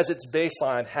doesn't, as its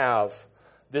baseline, have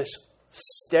this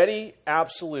steady,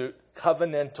 absolute,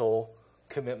 covenantal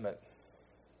commitment.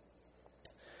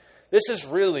 This is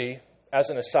really, as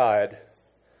an aside,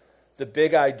 the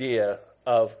big idea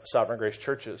of Sovereign Grace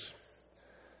churches.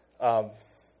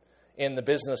 In the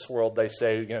business world, they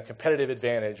say, competitive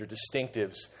advantage or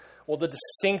distinctives. Well, the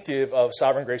distinctive of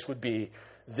Sovereign Grace would be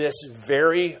this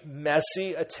very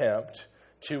messy attempt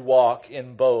to walk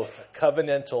in both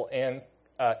covenantal and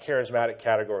charismatic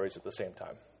categories at the same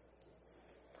time.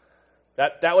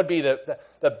 That would be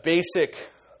the basic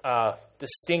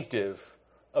distinctive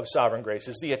of Sovereign Grace,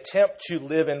 is the attempt to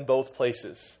live in both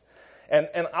places.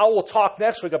 And I will talk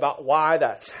next week about why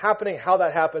that's happening, how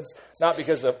that happens, not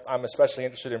because I'm especially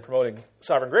interested in promoting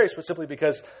Sovereign Grace, but simply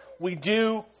because we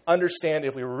do understand,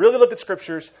 if we really look at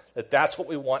Scriptures, that that's what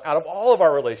we want out of all of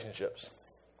our relationships.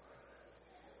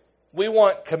 We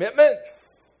want commitment,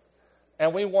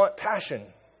 and we want passion.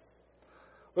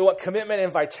 We want commitment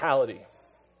and vitality.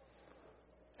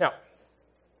 Now,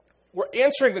 we're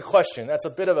answering the question. That's a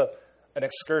bit of an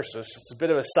excursus. It's a bit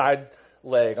of a side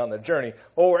leg on the journey.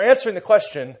 Well, we're answering the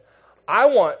question, I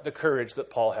want the courage that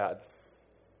Paul had.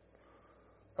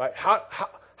 Right?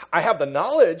 I have the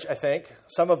knowledge, I think,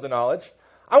 some of the knowledge.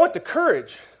 I want the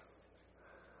courage.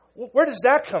 Where does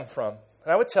that come from?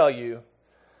 And I would tell you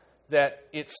that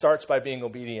it starts by being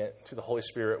obedient to the Holy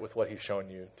Spirit with what He's shown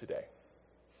you today.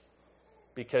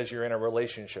 Because you're in a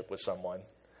relationship with someone,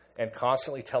 and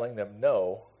constantly telling them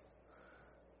no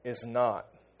is not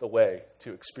the way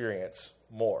to experience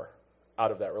more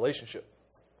out of that relationship.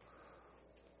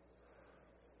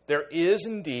 There is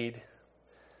indeed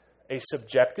a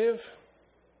subjective,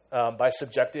 by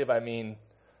subjective I mean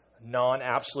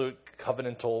non-absolute,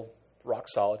 covenantal, rock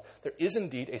solid. There is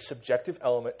indeed a subjective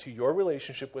element to your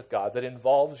relationship with God that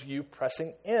involves you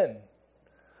pressing in.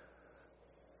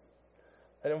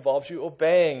 That involves you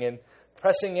obeying and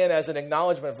pressing in as an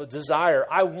acknowledgement of a desire.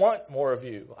 I want more of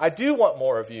you. I do want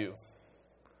more of you.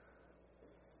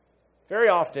 Very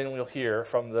often we'll hear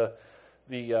from the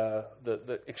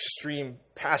extreme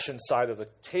passion side of the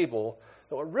table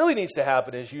that what really needs to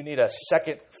happen is you need a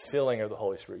second filling of the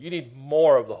Holy Spirit. You need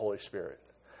more of the Holy Spirit.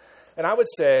 And I would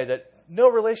say that no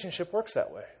relationship works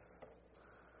that way.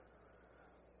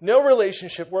 No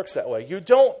relationship works that way. You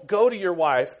don't go to your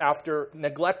wife after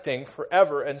neglecting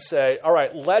forever and say, all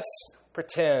right, let's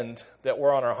pretend that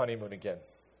we're on our honeymoon again.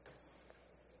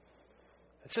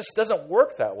 It just doesn't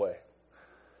work that way.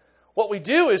 What we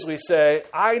do is we say,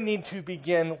 I need to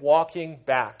begin walking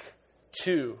back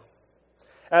to.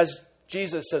 As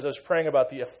Jesus says, I was praying about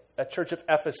the church of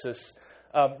Ephesus,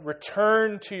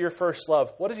 return to your first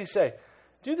love. What does he say?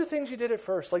 Do the things you did at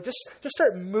first. Like just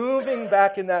start moving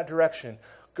back in that direction.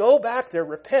 Go back there,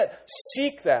 repent,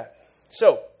 seek that.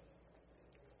 So,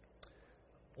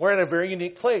 we're in a very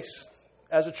unique place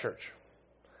as a church.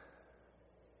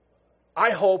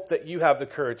 I hope that you have the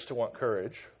courage to want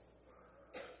courage.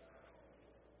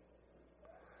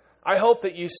 I hope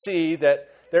that you see that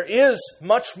there is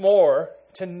much more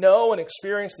to know and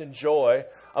experience and enjoy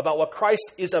about what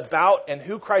Christ is about and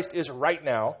who Christ is right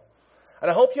now.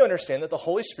 And I hope you understand that the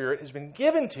Holy Spirit has been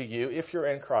given to you, if you're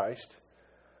in Christ,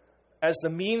 as the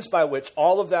means by which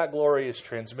all of that glory is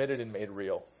transmitted and made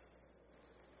real.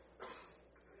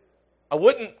 I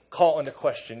wouldn't call into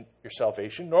question your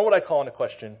salvation, nor would I call into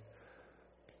question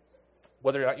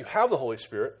whether or not you have the Holy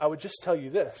Spirit. I would just tell you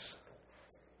this.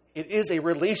 It is a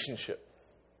relationship.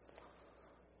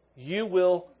 You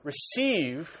will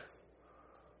receive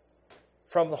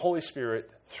from the Holy Spirit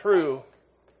through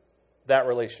that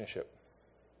relationship.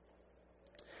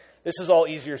 This is all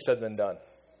easier said than done.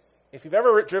 If you've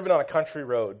ever driven on a country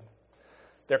road,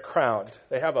 they're crowned.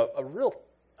 They have a real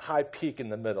high peak in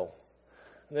the middle.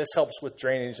 And this helps with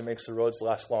drainage and makes the roads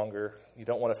last longer. You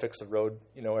don't want to fix the road,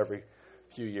 every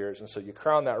few years. And so you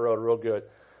crown that road real good.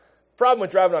 The problem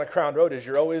with driving on a crowned road is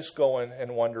you're always going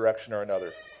in one direction or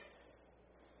another.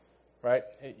 Right?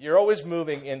 You're always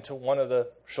moving into one of the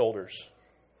shoulders.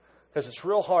 Because it's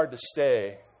real hard to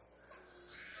stay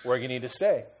where you need to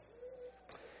stay.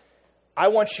 I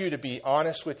want you to be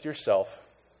honest with yourself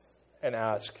and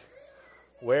ask,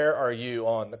 where are you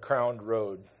on the crowned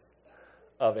road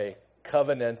of a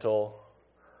covenantal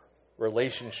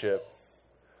relationship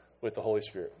with the Holy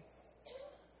Spirit?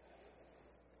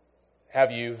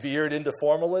 Have you veered into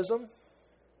formalism,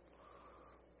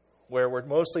 where we're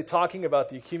mostly talking about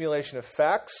the accumulation of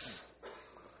facts,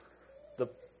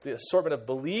 the assortment of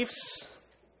beliefs?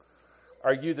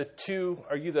 Are you the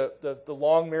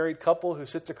long married couple who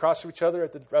sits across from each other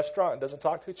at the restaurant and doesn't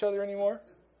talk to each other anymore?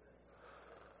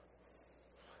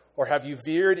 Or have you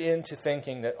veered into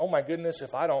thinking that, oh my goodness,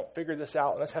 if I don't figure this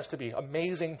out, and this has to be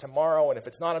amazing tomorrow, and if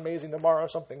it's not amazing tomorrow,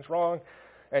 something's wrong,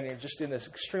 and you're just in this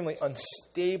extremely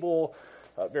unstable,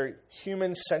 very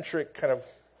human-centric kind of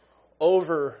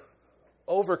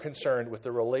over-concerned with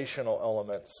the relational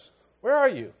elements? Where are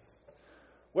you?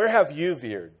 Where have you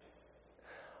veered?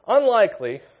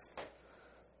 Unlikely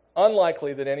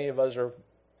that any of us are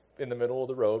in the middle of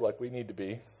the road like we need to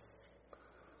be.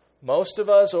 Most of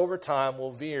us over time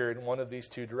will veer in one of these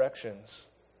two directions.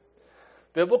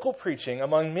 Biblical preaching,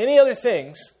 among many other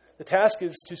things, the task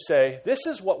is to say, this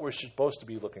is what we're supposed to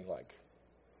be looking like.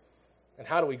 And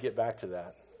how do we get back to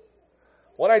that?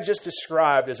 What I just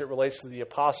described as it relates to the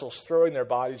apostles throwing their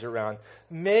bodies around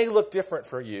may look different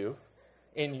for you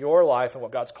in your life and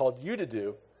what God's called you to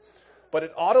do, but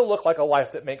it ought to look like a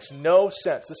life that makes no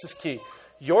sense. This is key.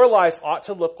 Your life ought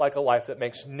to look like a life that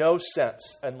makes no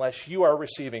sense unless you are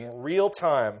receiving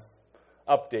real-time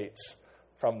updates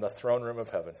from the throne room of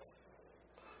heaven.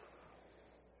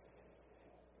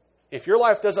 If your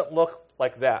life doesn't look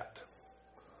like that,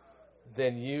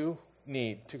 then you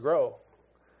need to grow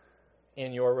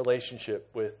in your relationship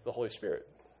with the Holy Spirit.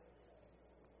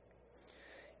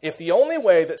 If the only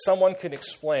way that someone can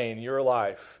explain your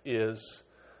life is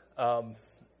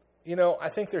I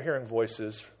think they're hearing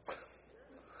voices.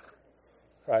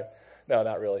 Right? No,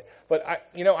 not really. But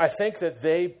I think that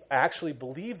they actually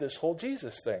believe this whole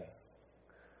Jesus thing.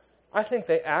 I think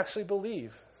they actually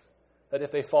believe that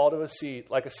if they fall to a seed,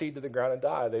 like a seed to the ground and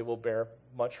die, they will bear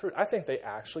much fruit. I think they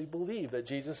actually believe that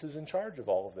Jesus is in charge of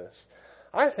all of this.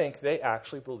 I think they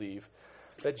actually believe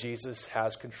that Jesus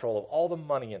has control of all the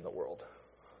money in the world,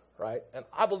 right? And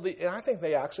I think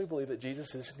they actually believe that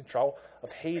Jesus is in control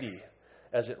of Haiti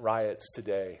as it riots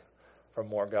today from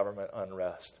more government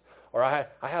unrest. Or I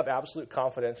have absolute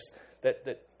confidence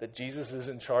that Jesus is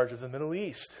in charge of the Middle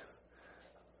East.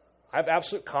 I have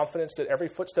absolute confidence that every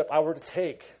footstep I were to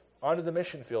take onto the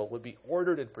mission field would be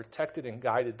ordered and protected and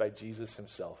guided by Jesus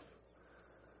himself.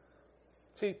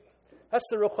 See, that's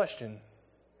the real question.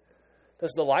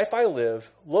 Does the life I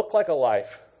live look like a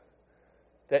life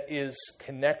that is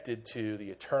connected to the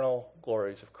eternal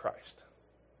glories of Christ?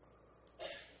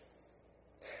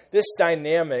 This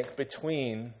dynamic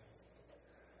between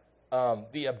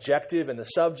the objective and the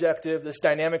subjective, this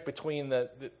dynamic between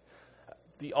the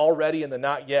already and the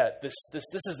not yet. This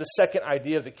is the second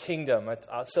idea of the kingdom.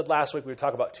 I said last week we would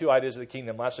talk about two ideas of the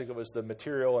kingdom. Last week it was the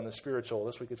material and the spiritual.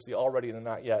 This week it's the already and the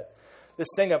not yet. This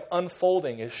thing of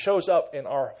unfolding shows up in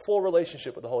our full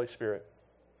relationship with the Holy Spirit.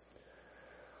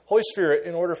 Holy Spirit,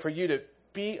 in order for you to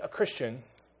be a Christian,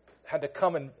 had to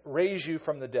come and raise you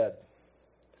from the dead,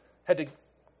 had to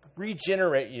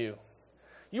regenerate you.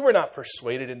 You were not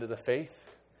persuaded into the faith.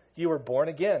 You were born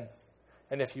again.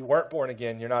 And if you weren't born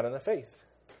again, you're not in the faith.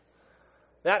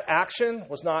 That action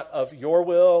was not of your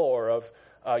will or of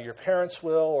your parents'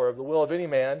 will or of the will of any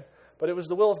man, but it was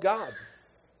the will of God,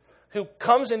 who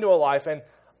comes into a life and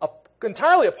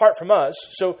entirely apart from us.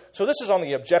 So this is on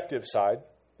the objective side.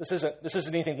 This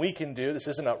isn't anything we can do. This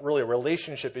isn't really a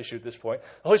relationship issue at this point.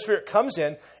 The Holy Spirit comes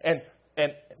in and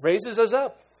raises us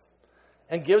up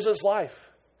and gives us life.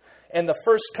 And the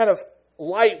first kind of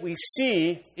light we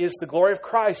see is the glory of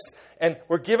Christ. And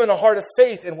we're given a heart of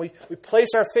faith, and we place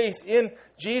our faith in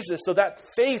Jesus, so that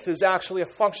faith is actually a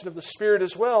function of the Spirit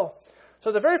as well.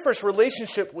 So the very first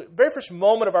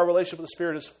moment of our relationship with the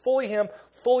Spirit is fully Him,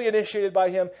 fully initiated by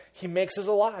Him. He makes us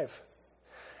alive.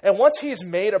 And once He's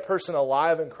made a person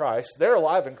alive in Christ, they're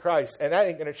alive in Christ, and that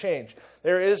ain't going to change.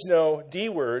 There is no D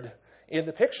word in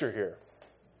the picture here.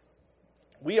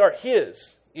 We are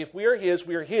His. If we are His,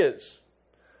 we are His.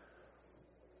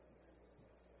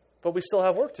 But we still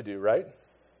have work to do, right?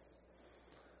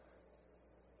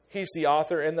 He's the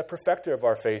author and the perfecter of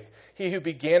our faith. He who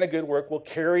began a good work will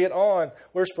carry it on.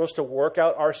 We're supposed to work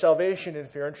out our salvation in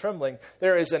fear and trembling.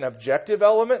 There is an objective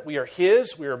element. We are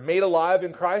His. We are made alive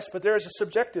in Christ. But there is a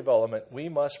subjective element. We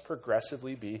must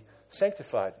progressively be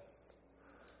sanctified.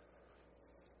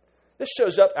 This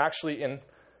shows up actually in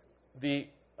the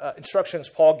instructions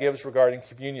Paul gives regarding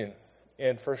communion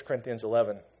in 1 Corinthians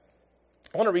 11.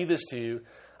 I want to read this to you.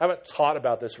 I haven't taught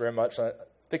about this very much. I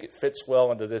think it fits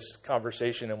well into this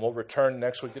conversation, and we'll return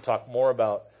next week to talk more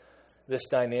about this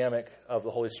dynamic of the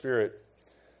Holy Spirit.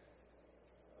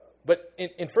 But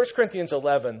in 1 Corinthians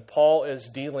 11, Paul is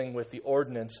dealing with the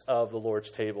ordinance of the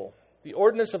Lord's table. The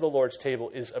ordinance of the Lord's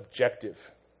table is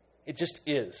objective. It just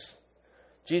is.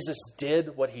 Jesus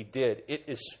did what He did. It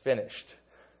is finished.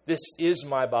 This is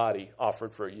my body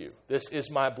offered for you. This is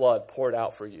my blood poured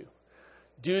out for you.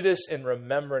 Do this in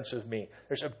remembrance of me.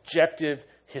 There's objective,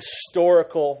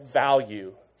 historical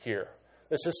value here.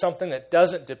 This is something that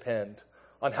doesn't depend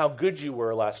on how good you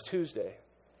were last Tuesday.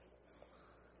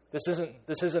 This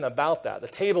isn't about that. The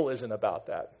table isn't about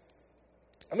that.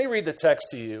 Let me read the text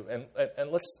to you,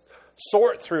 and let's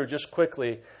sort through just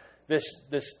quickly this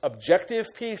objective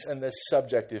piece and this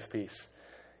subjective piece.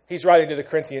 He's writing to the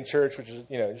Corinthian church, which is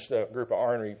just a group of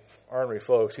ornery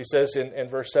folks. He says in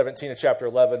verse 17 of chapter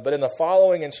 11, "But in the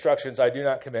following instructions I do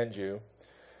not commend you,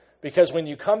 because when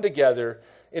you come together,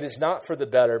 it is not for the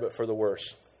better, but for the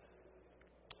worse.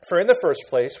 For in the first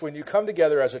place, when you come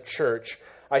together as a church,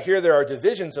 I hear there are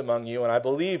divisions among you, and I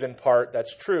believe in part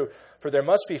that's true. For there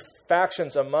must be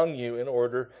factions among you in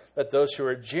order that those who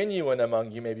are genuine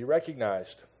among you may be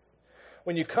recognized.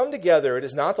 When you come together, it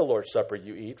is not the Lord's Supper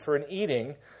you eat, for in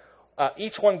eating,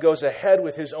 each one goes ahead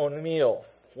with his own meal.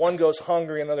 One goes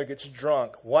hungry, another gets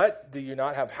drunk. What? Do you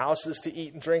not have houses to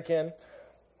eat and drink in?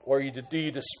 Or do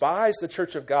you despise the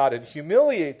church of God and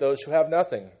humiliate those who have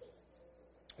nothing?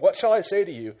 What shall I say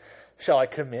to you? Shall I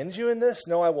commend you in this?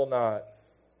 No, I will not.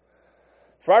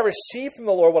 For I received from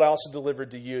the Lord what I also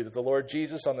delivered to you, that the Lord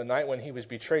Jesus, on the night when he was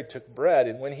betrayed, took bread,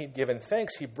 and when he'd given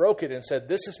thanks, he broke it and said,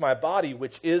 "This is my body,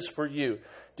 which is for you.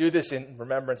 Do this in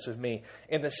remembrance of me."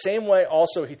 In the same way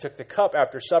also he took the cup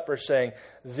after supper, saying,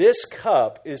 "This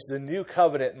cup is the new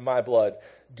covenant in my blood.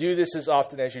 Do this as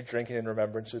often as you drink it in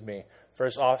remembrance of me. For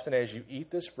as often as you eat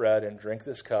this bread and drink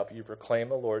this cup, you proclaim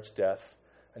the Lord's death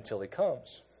until he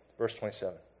comes." Verse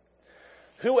 27.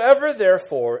 "Whoever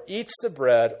therefore eats the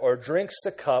bread or drinks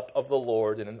the cup of the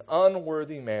Lord in an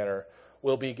unworthy manner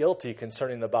will be guilty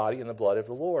concerning the body and the blood of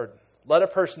the Lord. Let a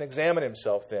person examine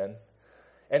himself then,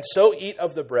 and so eat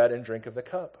of the bread and drink of the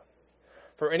cup.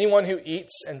 For anyone who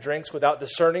eats and drinks without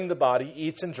discerning the body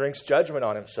eats and drinks judgment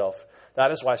on himself. That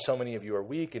is why so many of you are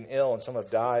weak and ill, and some have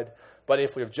died. But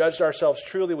if we have judged ourselves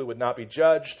truly, we would not be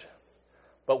judged.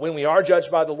 But when we are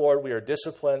judged by the Lord, we are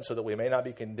disciplined so that we may not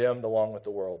be condemned along with the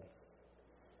world.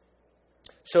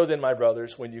 So then, my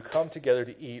brothers, when you come together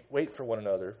to eat, wait for one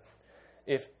another.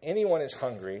 If anyone is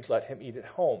hungry, let him eat at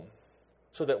home,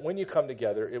 so that when you come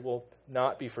together, it will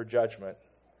not be for judgment.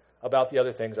 About the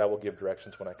other things, I will give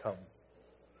directions when I come."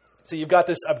 So you've got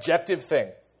this objective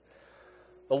thing.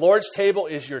 The Lord's table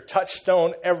is your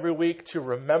touchstone every week to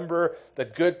remember the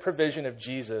good provision of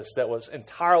Jesus that was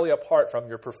entirely apart from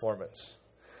your performance.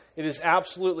 It is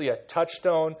absolutely a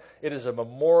touchstone. It is a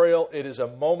memorial. It is a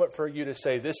moment for you to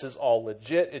say, this is all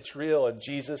legit, it's real, and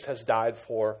Jesus has died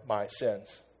for my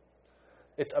sins.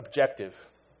 It's objective.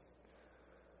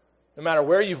 No matter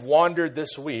where you've wandered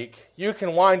this week, you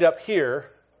can wind up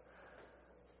here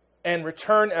and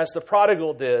return as the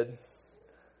prodigal did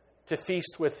to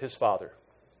feast with his father.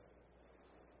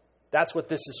 That's what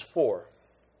this is for.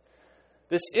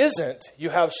 This isn't, you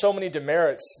have so many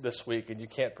demerits this week and you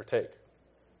can't partake.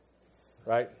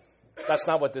 Right? That's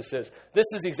not what this is. This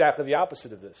is exactly the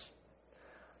opposite of this.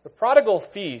 The prodigal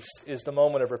feast is the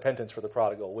moment of repentance for the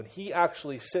prodigal, when he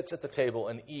actually sits at the table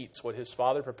and eats what his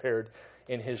father prepared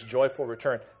in his joyful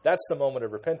return. That's the moment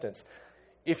of repentance.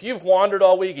 If you've wandered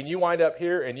all week and you wind up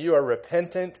here and you are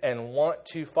repentant and want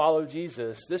to follow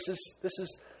Jesus, this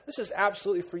is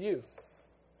absolutely for you.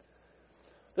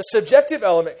 The subjective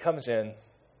element comes in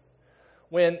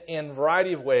when, in a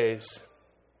variety of ways,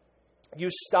 you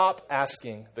stop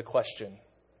asking the question,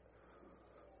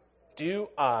 do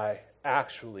I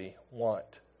actually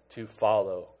want to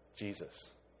follow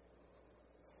Jesus?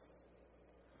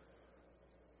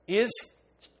 Is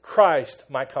Christ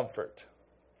my comfort?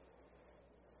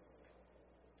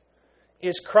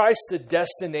 Is Christ the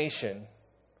destination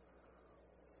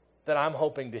that I'm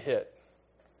hoping to hit,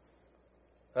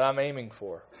 that I'm aiming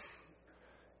for?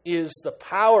 Is the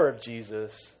power of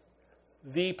Jesus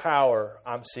the power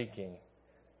I'm seeking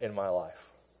in my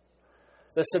life?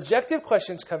 The subjective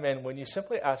questions come in when you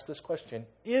simply ask this question,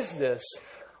 is this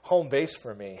home base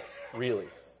for me, really?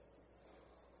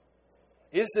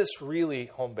 Is this really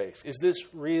home base? Is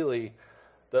this really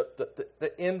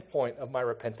the end point of my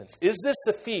repentance? Is this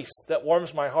the feast that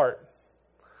warms my heart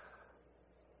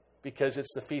because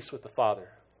it's the feast with the Father?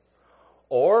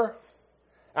 Or,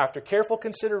 after careful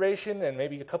consideration and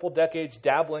maybe a couple decades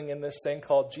dabbling in this thing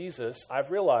called Jesus,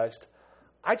 I've realized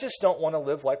I just don't want to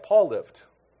live like Paul lived.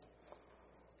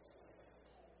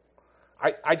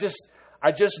 I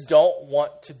just don't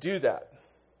want to do that.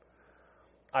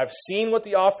 I've seen what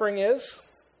the offering is,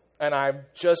 and I'm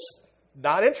just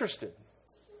not interested.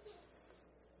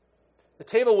 The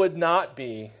table would not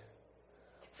be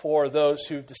for those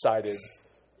who've decided,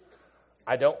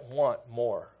 I don't want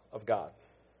more of God.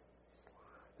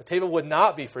 The table would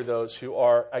not be for those who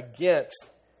are against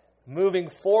moving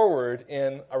forward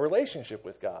in a relationship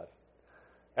with God.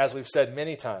 As we've said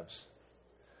many times,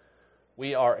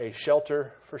 we are a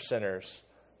shelter for sinners,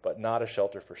 but not a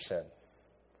shelter for sin.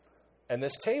 And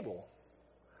this table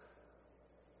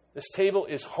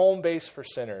is home base for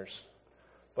sinners,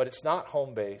 but it's not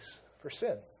home base for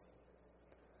sin.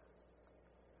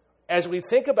 As we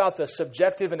think about the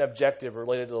subjective and objective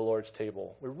related to the Lord's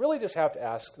table, we really just have to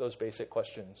ask those basic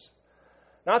questions.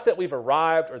 Not that we've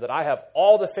arrived or that I have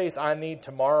all the faith I need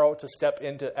tomorrow to step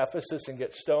into Ephesus and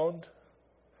get stoned,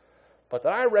 but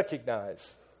that I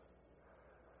recognize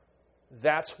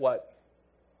that's what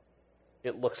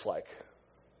it looks like.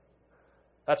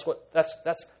 That's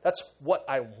what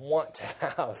I want to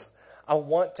have. I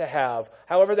want to have,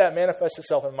 however that manifests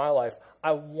itself in my life,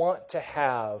 I want to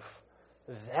have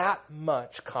that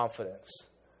much confidence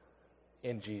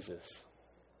in Jesus.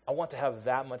 I want to have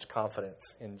that much confidence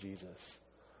in Jesus.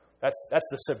 That's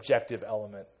the subjective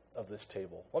element of this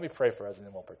table. Let me pray for us and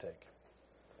then we'll partake.